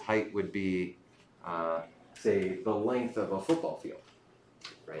his height would be, say, the length of a football field,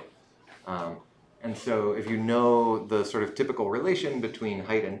 right? And so if you know the sort of typical relation between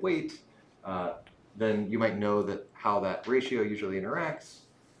height and weight, then you might know that how that ratio usually interacts.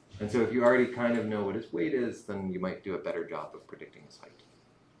 And so if you already kind of know what his weight is, then you might do a better job of predicting his height.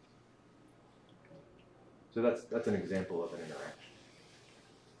 So that's an example of an interaction.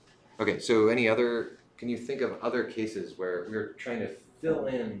 Okay, so can you think of other cases where we're trying to fill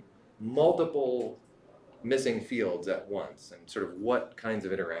in multiple missing fields at once, and sort of what kinds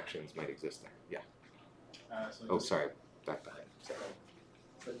of interactions might exist there? Yeah. Oh, sorry, back behind. Sorry.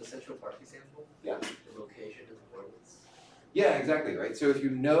 So the Central Park example? Yeah. The location and the coordinates. Yeah, exactly, right? So if you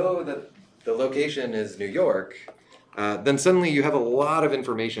know that the location is New York, then suddenly you have a lot of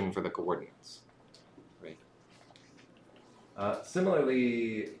information for the coordinates, right?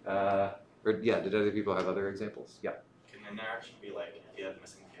 Similarly, did other people have other examples? Yeah. Can an interaction be like if you have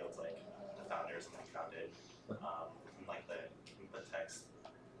missing fields like the founder or something founded, and like the text,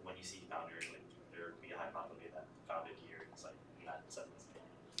 when you see founder, like there would be a high probability that founded here is like in that sentence.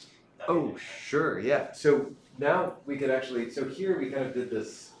 Oh, sure, yeah. So now we could actually, so here we kind of did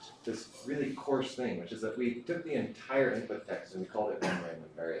this really coarse thing, which is that we took the entire input text and we called it one random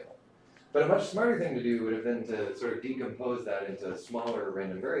variable. But a much smarter thing to do would have been to sort of decompose that into smaller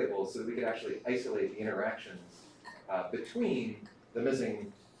random variables so that we could actually isolate the interactions between the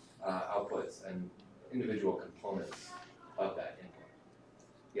missing outputs and individual components of that input.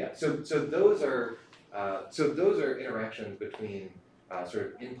 Yeah, so those are interactions between sort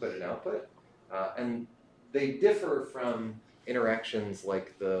of input and output, and they differ from interactions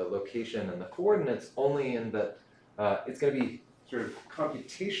like the location and the coordinates only in that it's going to be sort of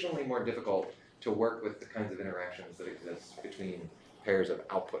computationally more difficult to work with the kinds of interactions that exist between pairs of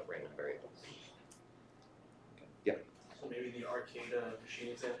output random variables. Okay. Yeah? So maybe the Arcada machine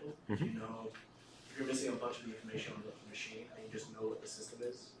example, you know, if you're missing a bunch of the information on the machine and you just know what the system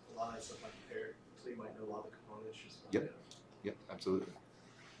is, a lot of that stuff might be paired, so you might know a lot of the components just Yep. Yep, absolutely.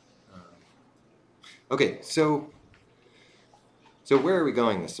 Okay, so where are we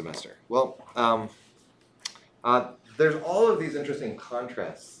going this semester? Well, there's all of these interesting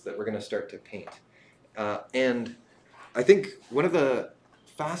contrasts that we're going to start to paint. And I think one of the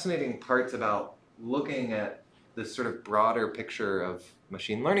fascinating parts about looking at this sort of broader picture of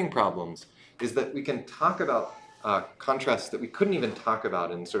machine learning problems is that we can talk about contrasts that we couldn't even talk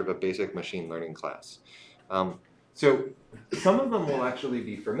about in sort of a basic machine learning class. So some of them will actually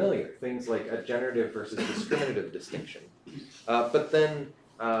be familiar, things like a generative versus discriminative distinction. But then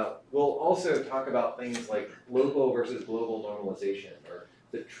we'll also talk about things like local versus global normalization, or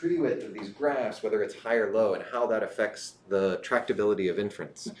the tree width of these graphs, whether it's high or low, and how that affects the tractability of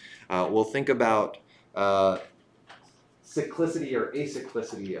inference. We'll think about cyclicity or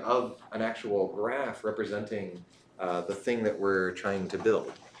acyclicity of an actual graph representing the thing that we're trying to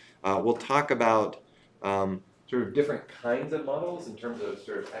build. We'll talk about sort of different kinds of models in terms of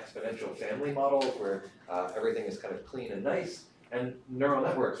sort of exponential family models where everything is kind of clean and nice, and neural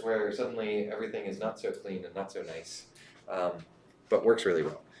networks where suddenly everything is not so clean and not so nice, but works really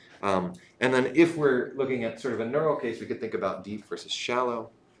well. And then if we're looking at sort of a neural case, we could think about deep versus shallow.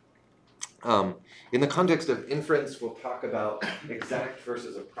 In the context of inference, we'll talk about exact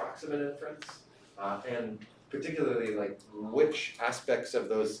versus approximate inference, and particularly like which aspects of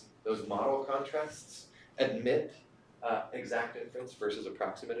those model contrasts admit exact inference versus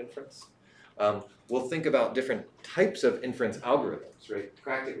approximate inference. We'll think about different types of inference algorithms, right?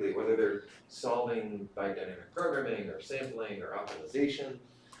 Practically, whether they're solving by dynamic programming or sampling or optimization.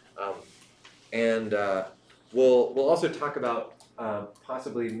 And we'll also talk about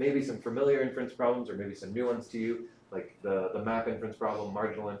possibly maybe some familiar inference problems or maybe some new ones to you, like the map inference problem,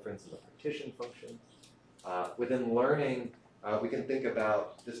 marginal inference, and the partition function. Within learning, we can think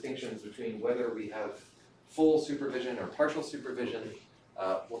about distinctions between whether we have full supervision or partial supervision.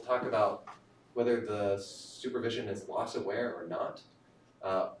 We'll talk about whether the supervision is loss aware or not,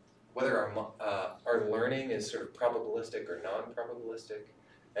 whether our learning is sort of probabilistic or non-probabilistic,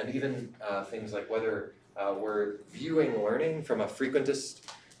 and even things like whether we're viewing learning from a frequentist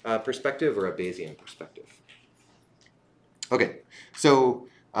perspective or a Bayesian perspective. Okay, so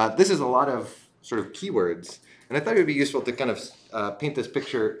this is a lot of sort of keywords, and I thought it would be useful to kind of paint this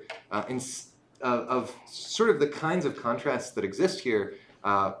picture of sort of the kinds of contrasts that exist here,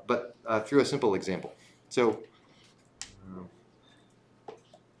 but through a simple example. So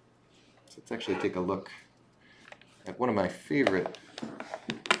let's actually take a look at one of my favorite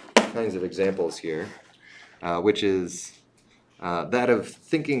kinds of examples here, which is that of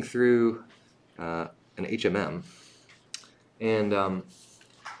thinking through an HMM. And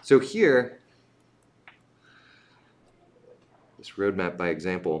so here, this roadmap by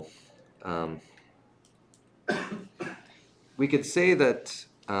example, we could say that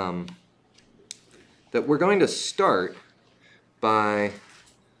that we're going to start by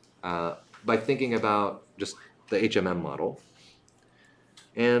thinking about just the HMM model,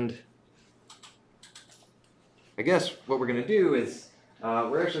 and I guess what we're going to do is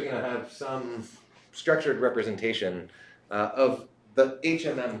we're actually going to have some structured representation of the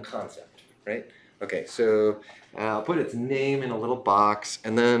HMM concept, right? Okay, so I'll put its name in a little box,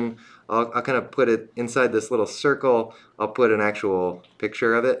 and then I'll kind of put it inside this little circle. I'll put an actual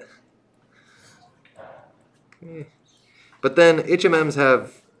picture of it. Okay. But then HMMs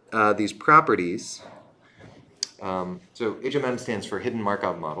have these properties. So HMM stands for Hidden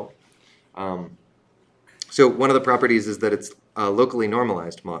Markov Model. So one of the properties is that it's a locally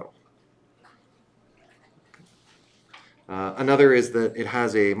normalized model. Another is that it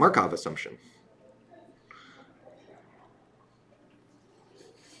has a Markov assumption.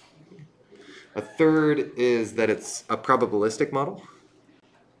 A third is that it's a probabilistic model.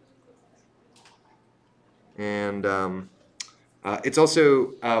 And it's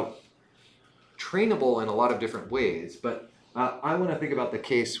also trainable in a lot of different ways, but I want to think about the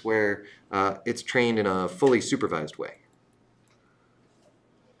case where it's trained in a fully supervised way.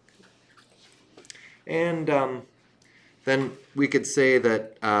 And then we could say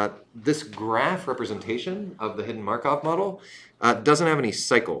that this graph representation of the hidden Markov model doesn't have any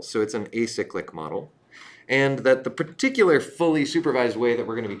cycles, so it's an acyclic model. And that the particular fully supervised way that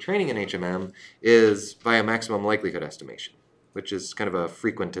we're going to be training in HMM is by a maximum likelihood estimation, which is kind of a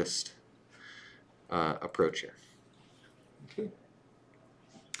frequentist approach here.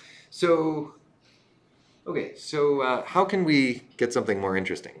 Okay. So how can we get something more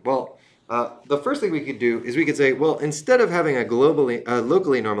interesting? Well, the first thing we could do is we could say, well, instead of having a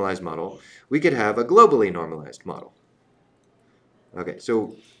locally normalized model, we could have a globally normalized model. Okay,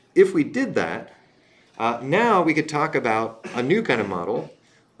 so if we did that, now we could talk about a new kind of model,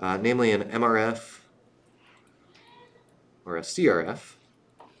 namely an MRF or a CRF,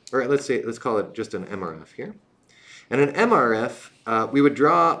 or let's call it just an MRF here. And an MRF, we would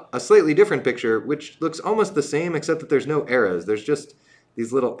draw a slightly different picture, which looks almost the same, except that there's no arrows. There's just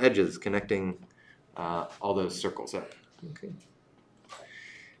these little edges connecting all those circles up. Okay.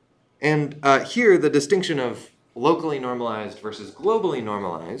 And here, the distinction of locally normalized versus globally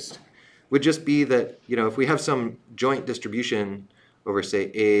normalized would just be that, you know, if we have some joint distribution over,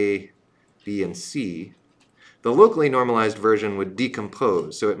 say, A, B, and C, the locally normalized version would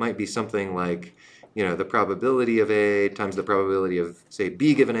decompose. So it might be something like, you know, the probability of A times the probability of, say,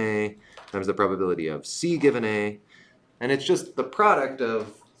 B given A times the probability of C given A. And it's just the product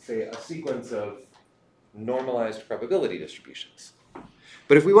of, say, a sequence of normalized probability distributions.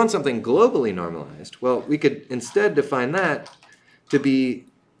 But if we want something globally normalized, well, we could instead define that to be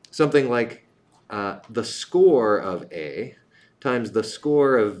something like the score of A times the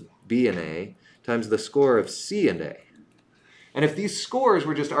score of B and A times the score of C and A. And if these scores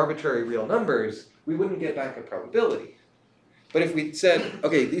were just arbitrary real numbers, we wouldn't get back a probability. But if we said,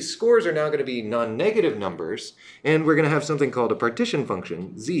 okay, these scores are now going to be non-negative numbers, and we're going to have something called a partition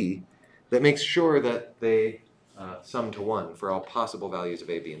function, Z, that makes sure that they sum to 1 for all possible values of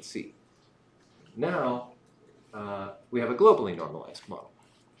A, B, and C. Now, we have a globally normalized model.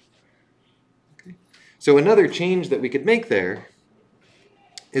 Okay. So another change that we could make there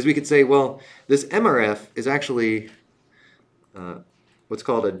is we could say, well, this MRF is actually what's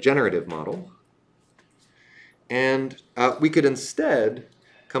called a generative model. And we could instead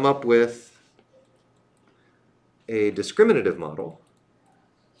come up with a discriminative model,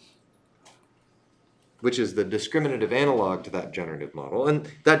 which is the discriminative analog to that generative model. And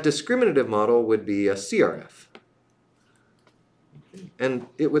that discriminative model would be a CRF. And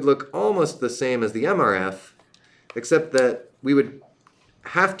it would look almost the same as the MRF, except that we would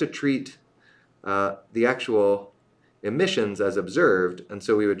have to treat the actual emissions as observed, and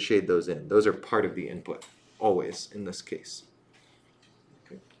so we would shade those in. Those are part of the input, always, in this case.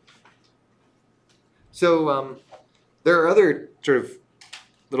 Okay. So there are other sort of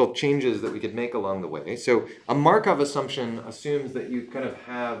little changes that we could make along the way. So a Markov assumption assumes that you kind of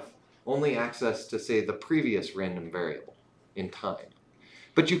have only access to, say, the previous random variable in time.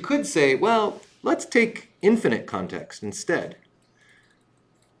 But you could say, well, let's take infinite context instead.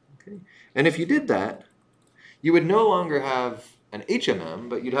 Okay. And if you did that, you would no longer have an HMM,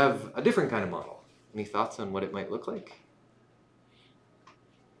 but you'd have a different kind of model. Any thoughts on what it might look like?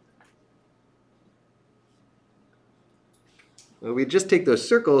 Well, we'd just take those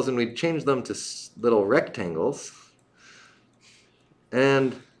circles and we'd change them to little rectangles.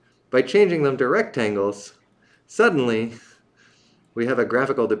 And by changing them to rectangles, suddenly we have a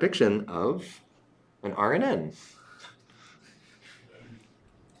graphical depiction of an RNN.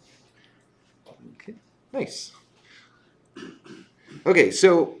 Okay, nice. Okay,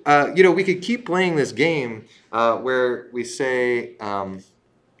 so you know, we could keep playing this game where we say,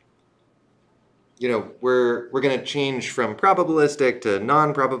 we're going to change from probabilistic to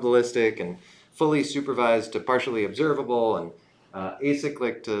non-probabilistic and fully supervised to partially observable and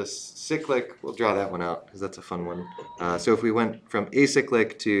acyclic to cyclic. We'll draw that one out because that's a fun one. So if we went from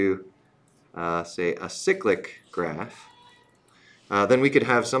acyclic to, say, a cyclic graph, then we could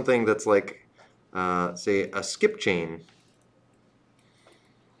have something that's like, say, a skip chain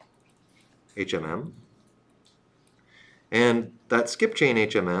HMM. And that skip chain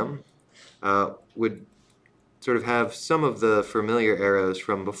HMM would sort of have some of the familiar arrows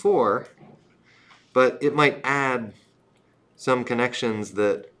from before, but it might add some connections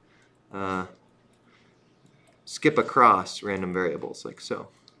that skip across random variables, like so.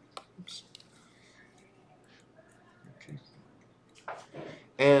 Oops. Okay.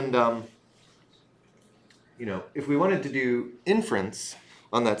 And if we wanted to do inference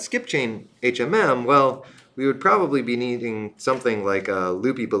on that skip chain HMM, well, we would probably be needing something like a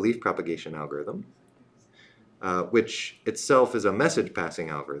loopy belief propagation algorithm, which itself is a message passing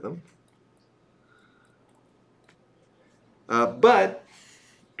algorithm. But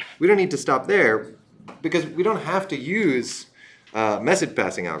we don't need to stop there because we don't have to use message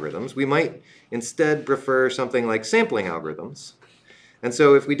passing algorithms. We might instead prefer something like sampling algorithms. And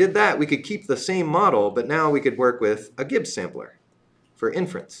so if we did that, we could keep the same model, but now we could work with a Gibbs sampler for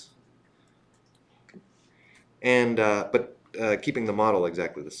inference. And but keeping the model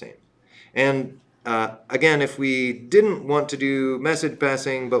exactly the same. And again, if we didn't want to do message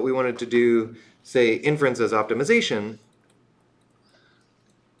passing, but we wanted to do, say, inference as optimization,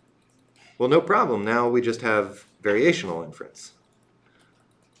 well, no problem. Now we just have variational inference.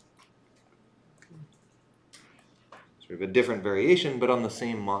 Sort of a different variation, but on the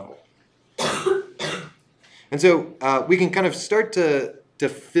same model. And so we can kind of start to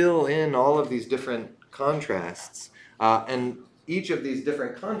fill in all of these different contrasts, and each of these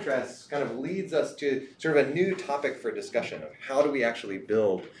different contrasts kind of leads us to sort of a new topic for discussion of how do we actually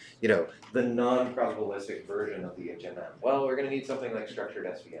build, the non-probabilistic version of the HMM. Well, we're going to need something like structured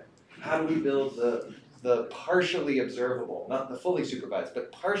SVM. How do we build the partially observable, not the fully supervised,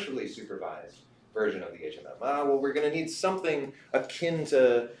 but partially supervised version of the HMM? Well, we're going to need something akin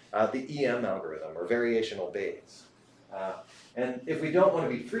to the EM algorithm or variational Bayes. And if we don't want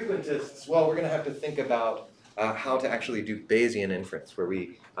to be frequentists, well, we're going to have to think about how to actually do Bayesian inference, where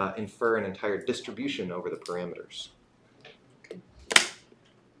we infer an entire distribution over the parameters.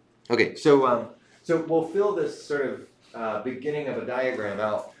 Okay, so we'll fill this sort of beginning of a diagram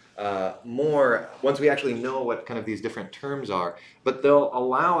out more once we actually know what kind of these different terms are. But they'll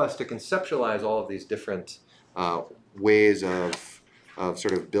allow us to conceptualize all of these different ways of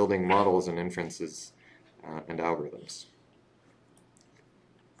sort of building models and inferences and algorithms.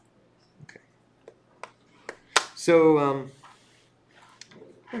 So,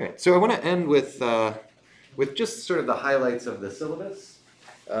 all right. So I want to end with just sort of the highlights of the syllabus.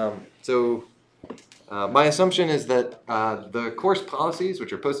 My assumption is that the course policies,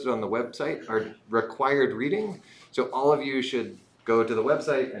 which are posted on the website, are required reading. So all of you should go to the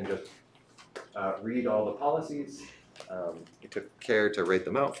website and just read all the policies. We took care to write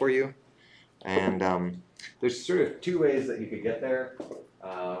them out for you. And there's sort of two ways that you could get there.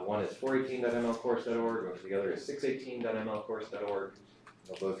 One is 418.mlcourse.org, the other is 618.mlcourse.org.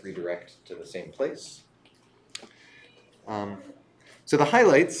 They'll both redirect to the same place. So the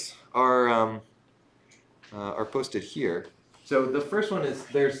highlights are posted here. So the first one is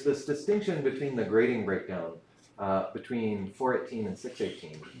there's this distinction between the grading breakdown between 418 and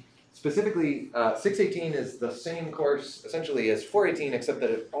 618. Specifically, 618 is the same course essentially as 418, except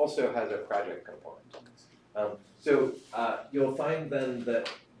that it also has a project component. So you'll find then that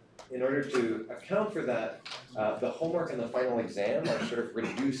in order to account for that, the homework and the final exam are sort of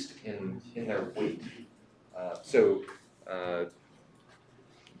reduced in their weight.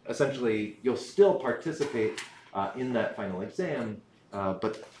 Essentially, you'll still participate in that final exam,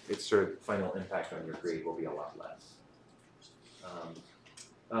 but its sort of final impact on your grade will be a lot less.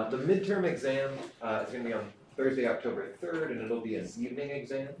 The midterm exam is going to be on Thursday, October 3rd, and it'll be an evening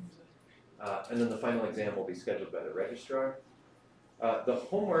exam. And then the final exam will be scheduled by the registrar. The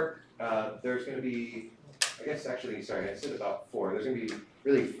homework, there's going to be, I guess actually, sorry, I said about 4. There's going to be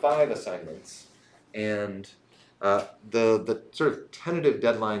really 5 assignments. And the sort of tentative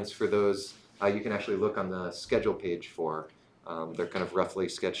deadlines for those, you can actually look on the schedule page for. They're kind of roughly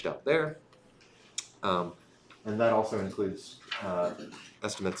sketched out there. And that also includes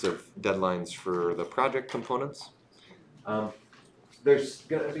estimates of deadlines for the project components. There's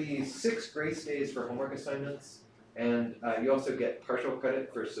going to be 6 grace days for homework assignments, and you also get partial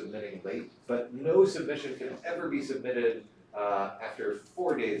credit for submitting late, but no submission can ever be submitted after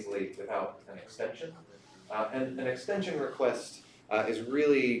 4 days late without an extension. And an extension request is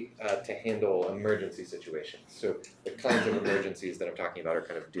really to handle emergency situations. So the kinds of emergencies that I'm talking about are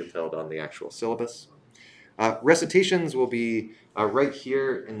kind of detailed on the actual syllabus. Recitations will be right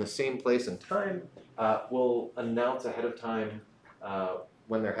here in the same place and time. We'll announce ahead of time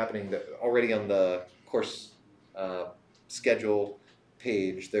when they're happening. Already on the course schedule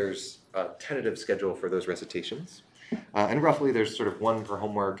page, there's a tentative schedule for those recitations. And roughly there's sort of one per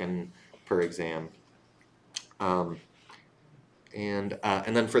homework and per exam. And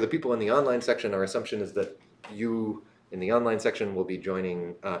then for the people in the online section, our assumption is that you in the online section will be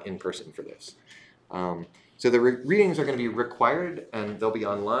joining in person for this. So the readings are going to be required and they'll be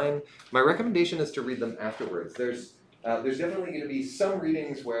online. My recommendation is to read them afterwards. There's definitely going to be some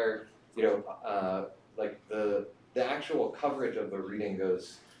readings where, you know, like the actual coverage of the reading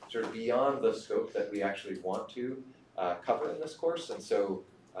goes sort of beyond the scope that we actually want to cover in this course, and so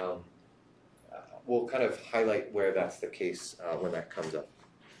we'll kind of highlight where that's the case when that comes up.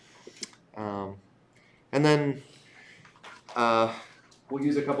 And then we'll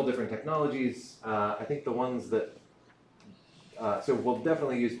use a couple different technologies. I think the ones that, so we'll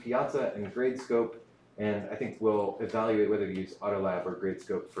definitely use Piazza and Gradescope, and I think we'll evaluate whether to use Autolab or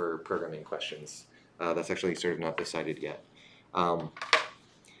Gradescope for programming questions. That's actually sort of not decided yet.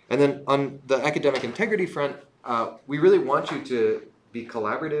 And then on the academic integrity front, we really want you to be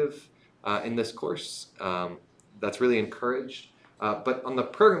collaborative in this course. That's really encouraged. But on the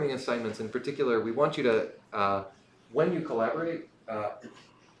programming assignments in particular, we want you to, when you collaborate,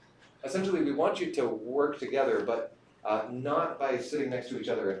 essentially we want you to work together, but not by sitting next to each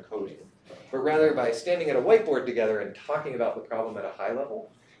other and coding, but rather by standing at a whiteboard together and talking about the problem at a high level,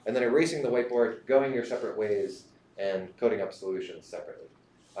 and then erasing the whiteboard, going your separate ways, and coding up solutions separately.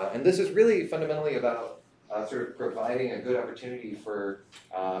 And this is really fundamentally about sort of providing a good opportunity for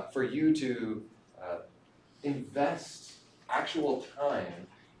you to invest actual time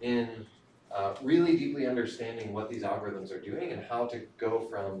in really deeply understanding what these algorithms are doing and how to go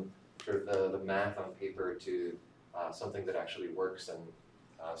from sort of the math on paper to something that actually works and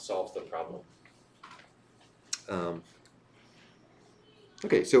solves the problem.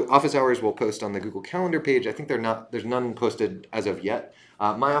 Okay, so office hours we'll post on the Google Calendar page. I think there's none posted as of yet.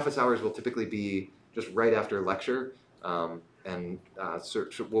 My office hours will typically be just right after lecture, and so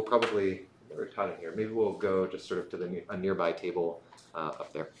we'll probably, we're taught in here, maybe we'll go just sort of to a nearby table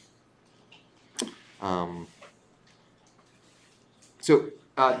up there. So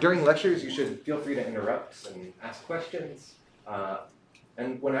during lectures, you should feel free to interrupt and ask questions.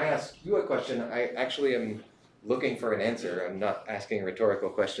 And when I ask you a question, I actually am looking for an answer. I'm not asking rhetorical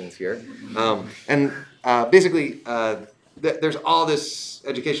questions here. And basically, there's all this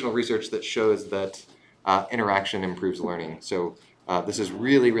educational research that shows that interaction improves learning. So this is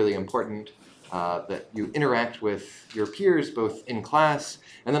really, really important that you interact with your peers both in class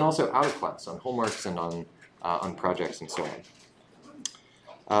and then also out of class on homeworks and on projects and so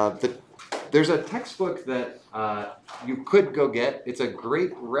on. There's a textbook that you could go get. It's a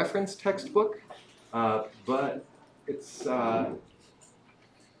great reference textbook, but it's a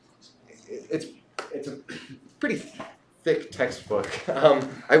pretty thick textbook.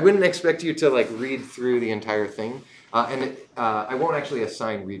 I wouldn't expect you to like read through the entire thing, and I won't actually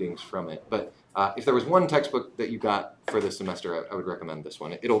assign readings from it. But if there was one textbook that you got for this semester, I would recommend this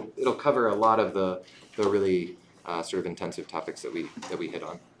one. It'll cover a lot of the really sort of intensive topics that we hit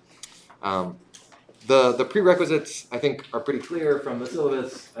on. The prerequisites, I think, are pretty clear from the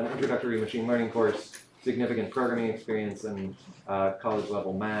syllabus: an introductory machine learning course, significant programming experience, and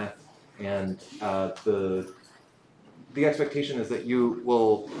college-level math. And the expectation is that you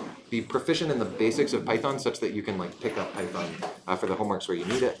will be proficient in the basics of Python, such that you can like pick up Python for the homeworks where you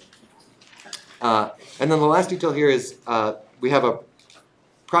need it. And then the last detail here is we have a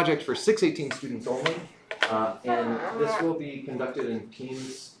project for 618 students only, and this will be conducted in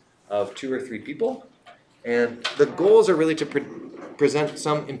teams of 2 or 3 people. And the goals are really to present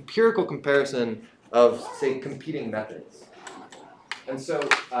some empirical comparison of, say, competing methods. And so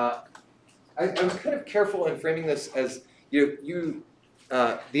I was kind of careful in framing this as the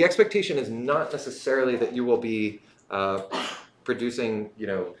expectation is not necessarily that you will be producing,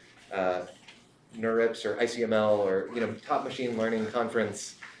 NeurIPS or ICML or top machine learning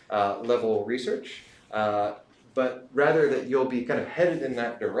conference level research, but rather that you'll be kind of headed in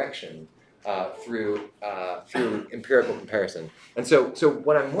that direction through empirical comparison. And so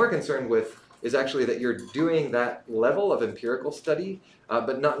what I'm more concerned with is actually that you're doing that level of empirical study,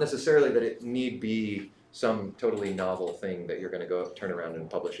 but not necessarily that it need be some totally novel thing that you're going to go turn around and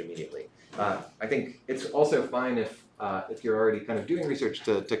publish immediately. I think it's also fine if if you're already kind of doing research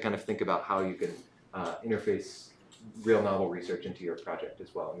to kind of think about how you can interface real novel research into your project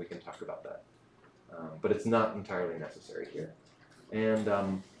as well, and we can talk about that. But it's not entirely necessary here. And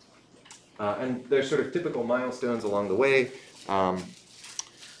there's sort of typical milestones along the way.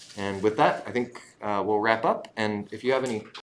 And with that, I think we'll wrap up. And if you have any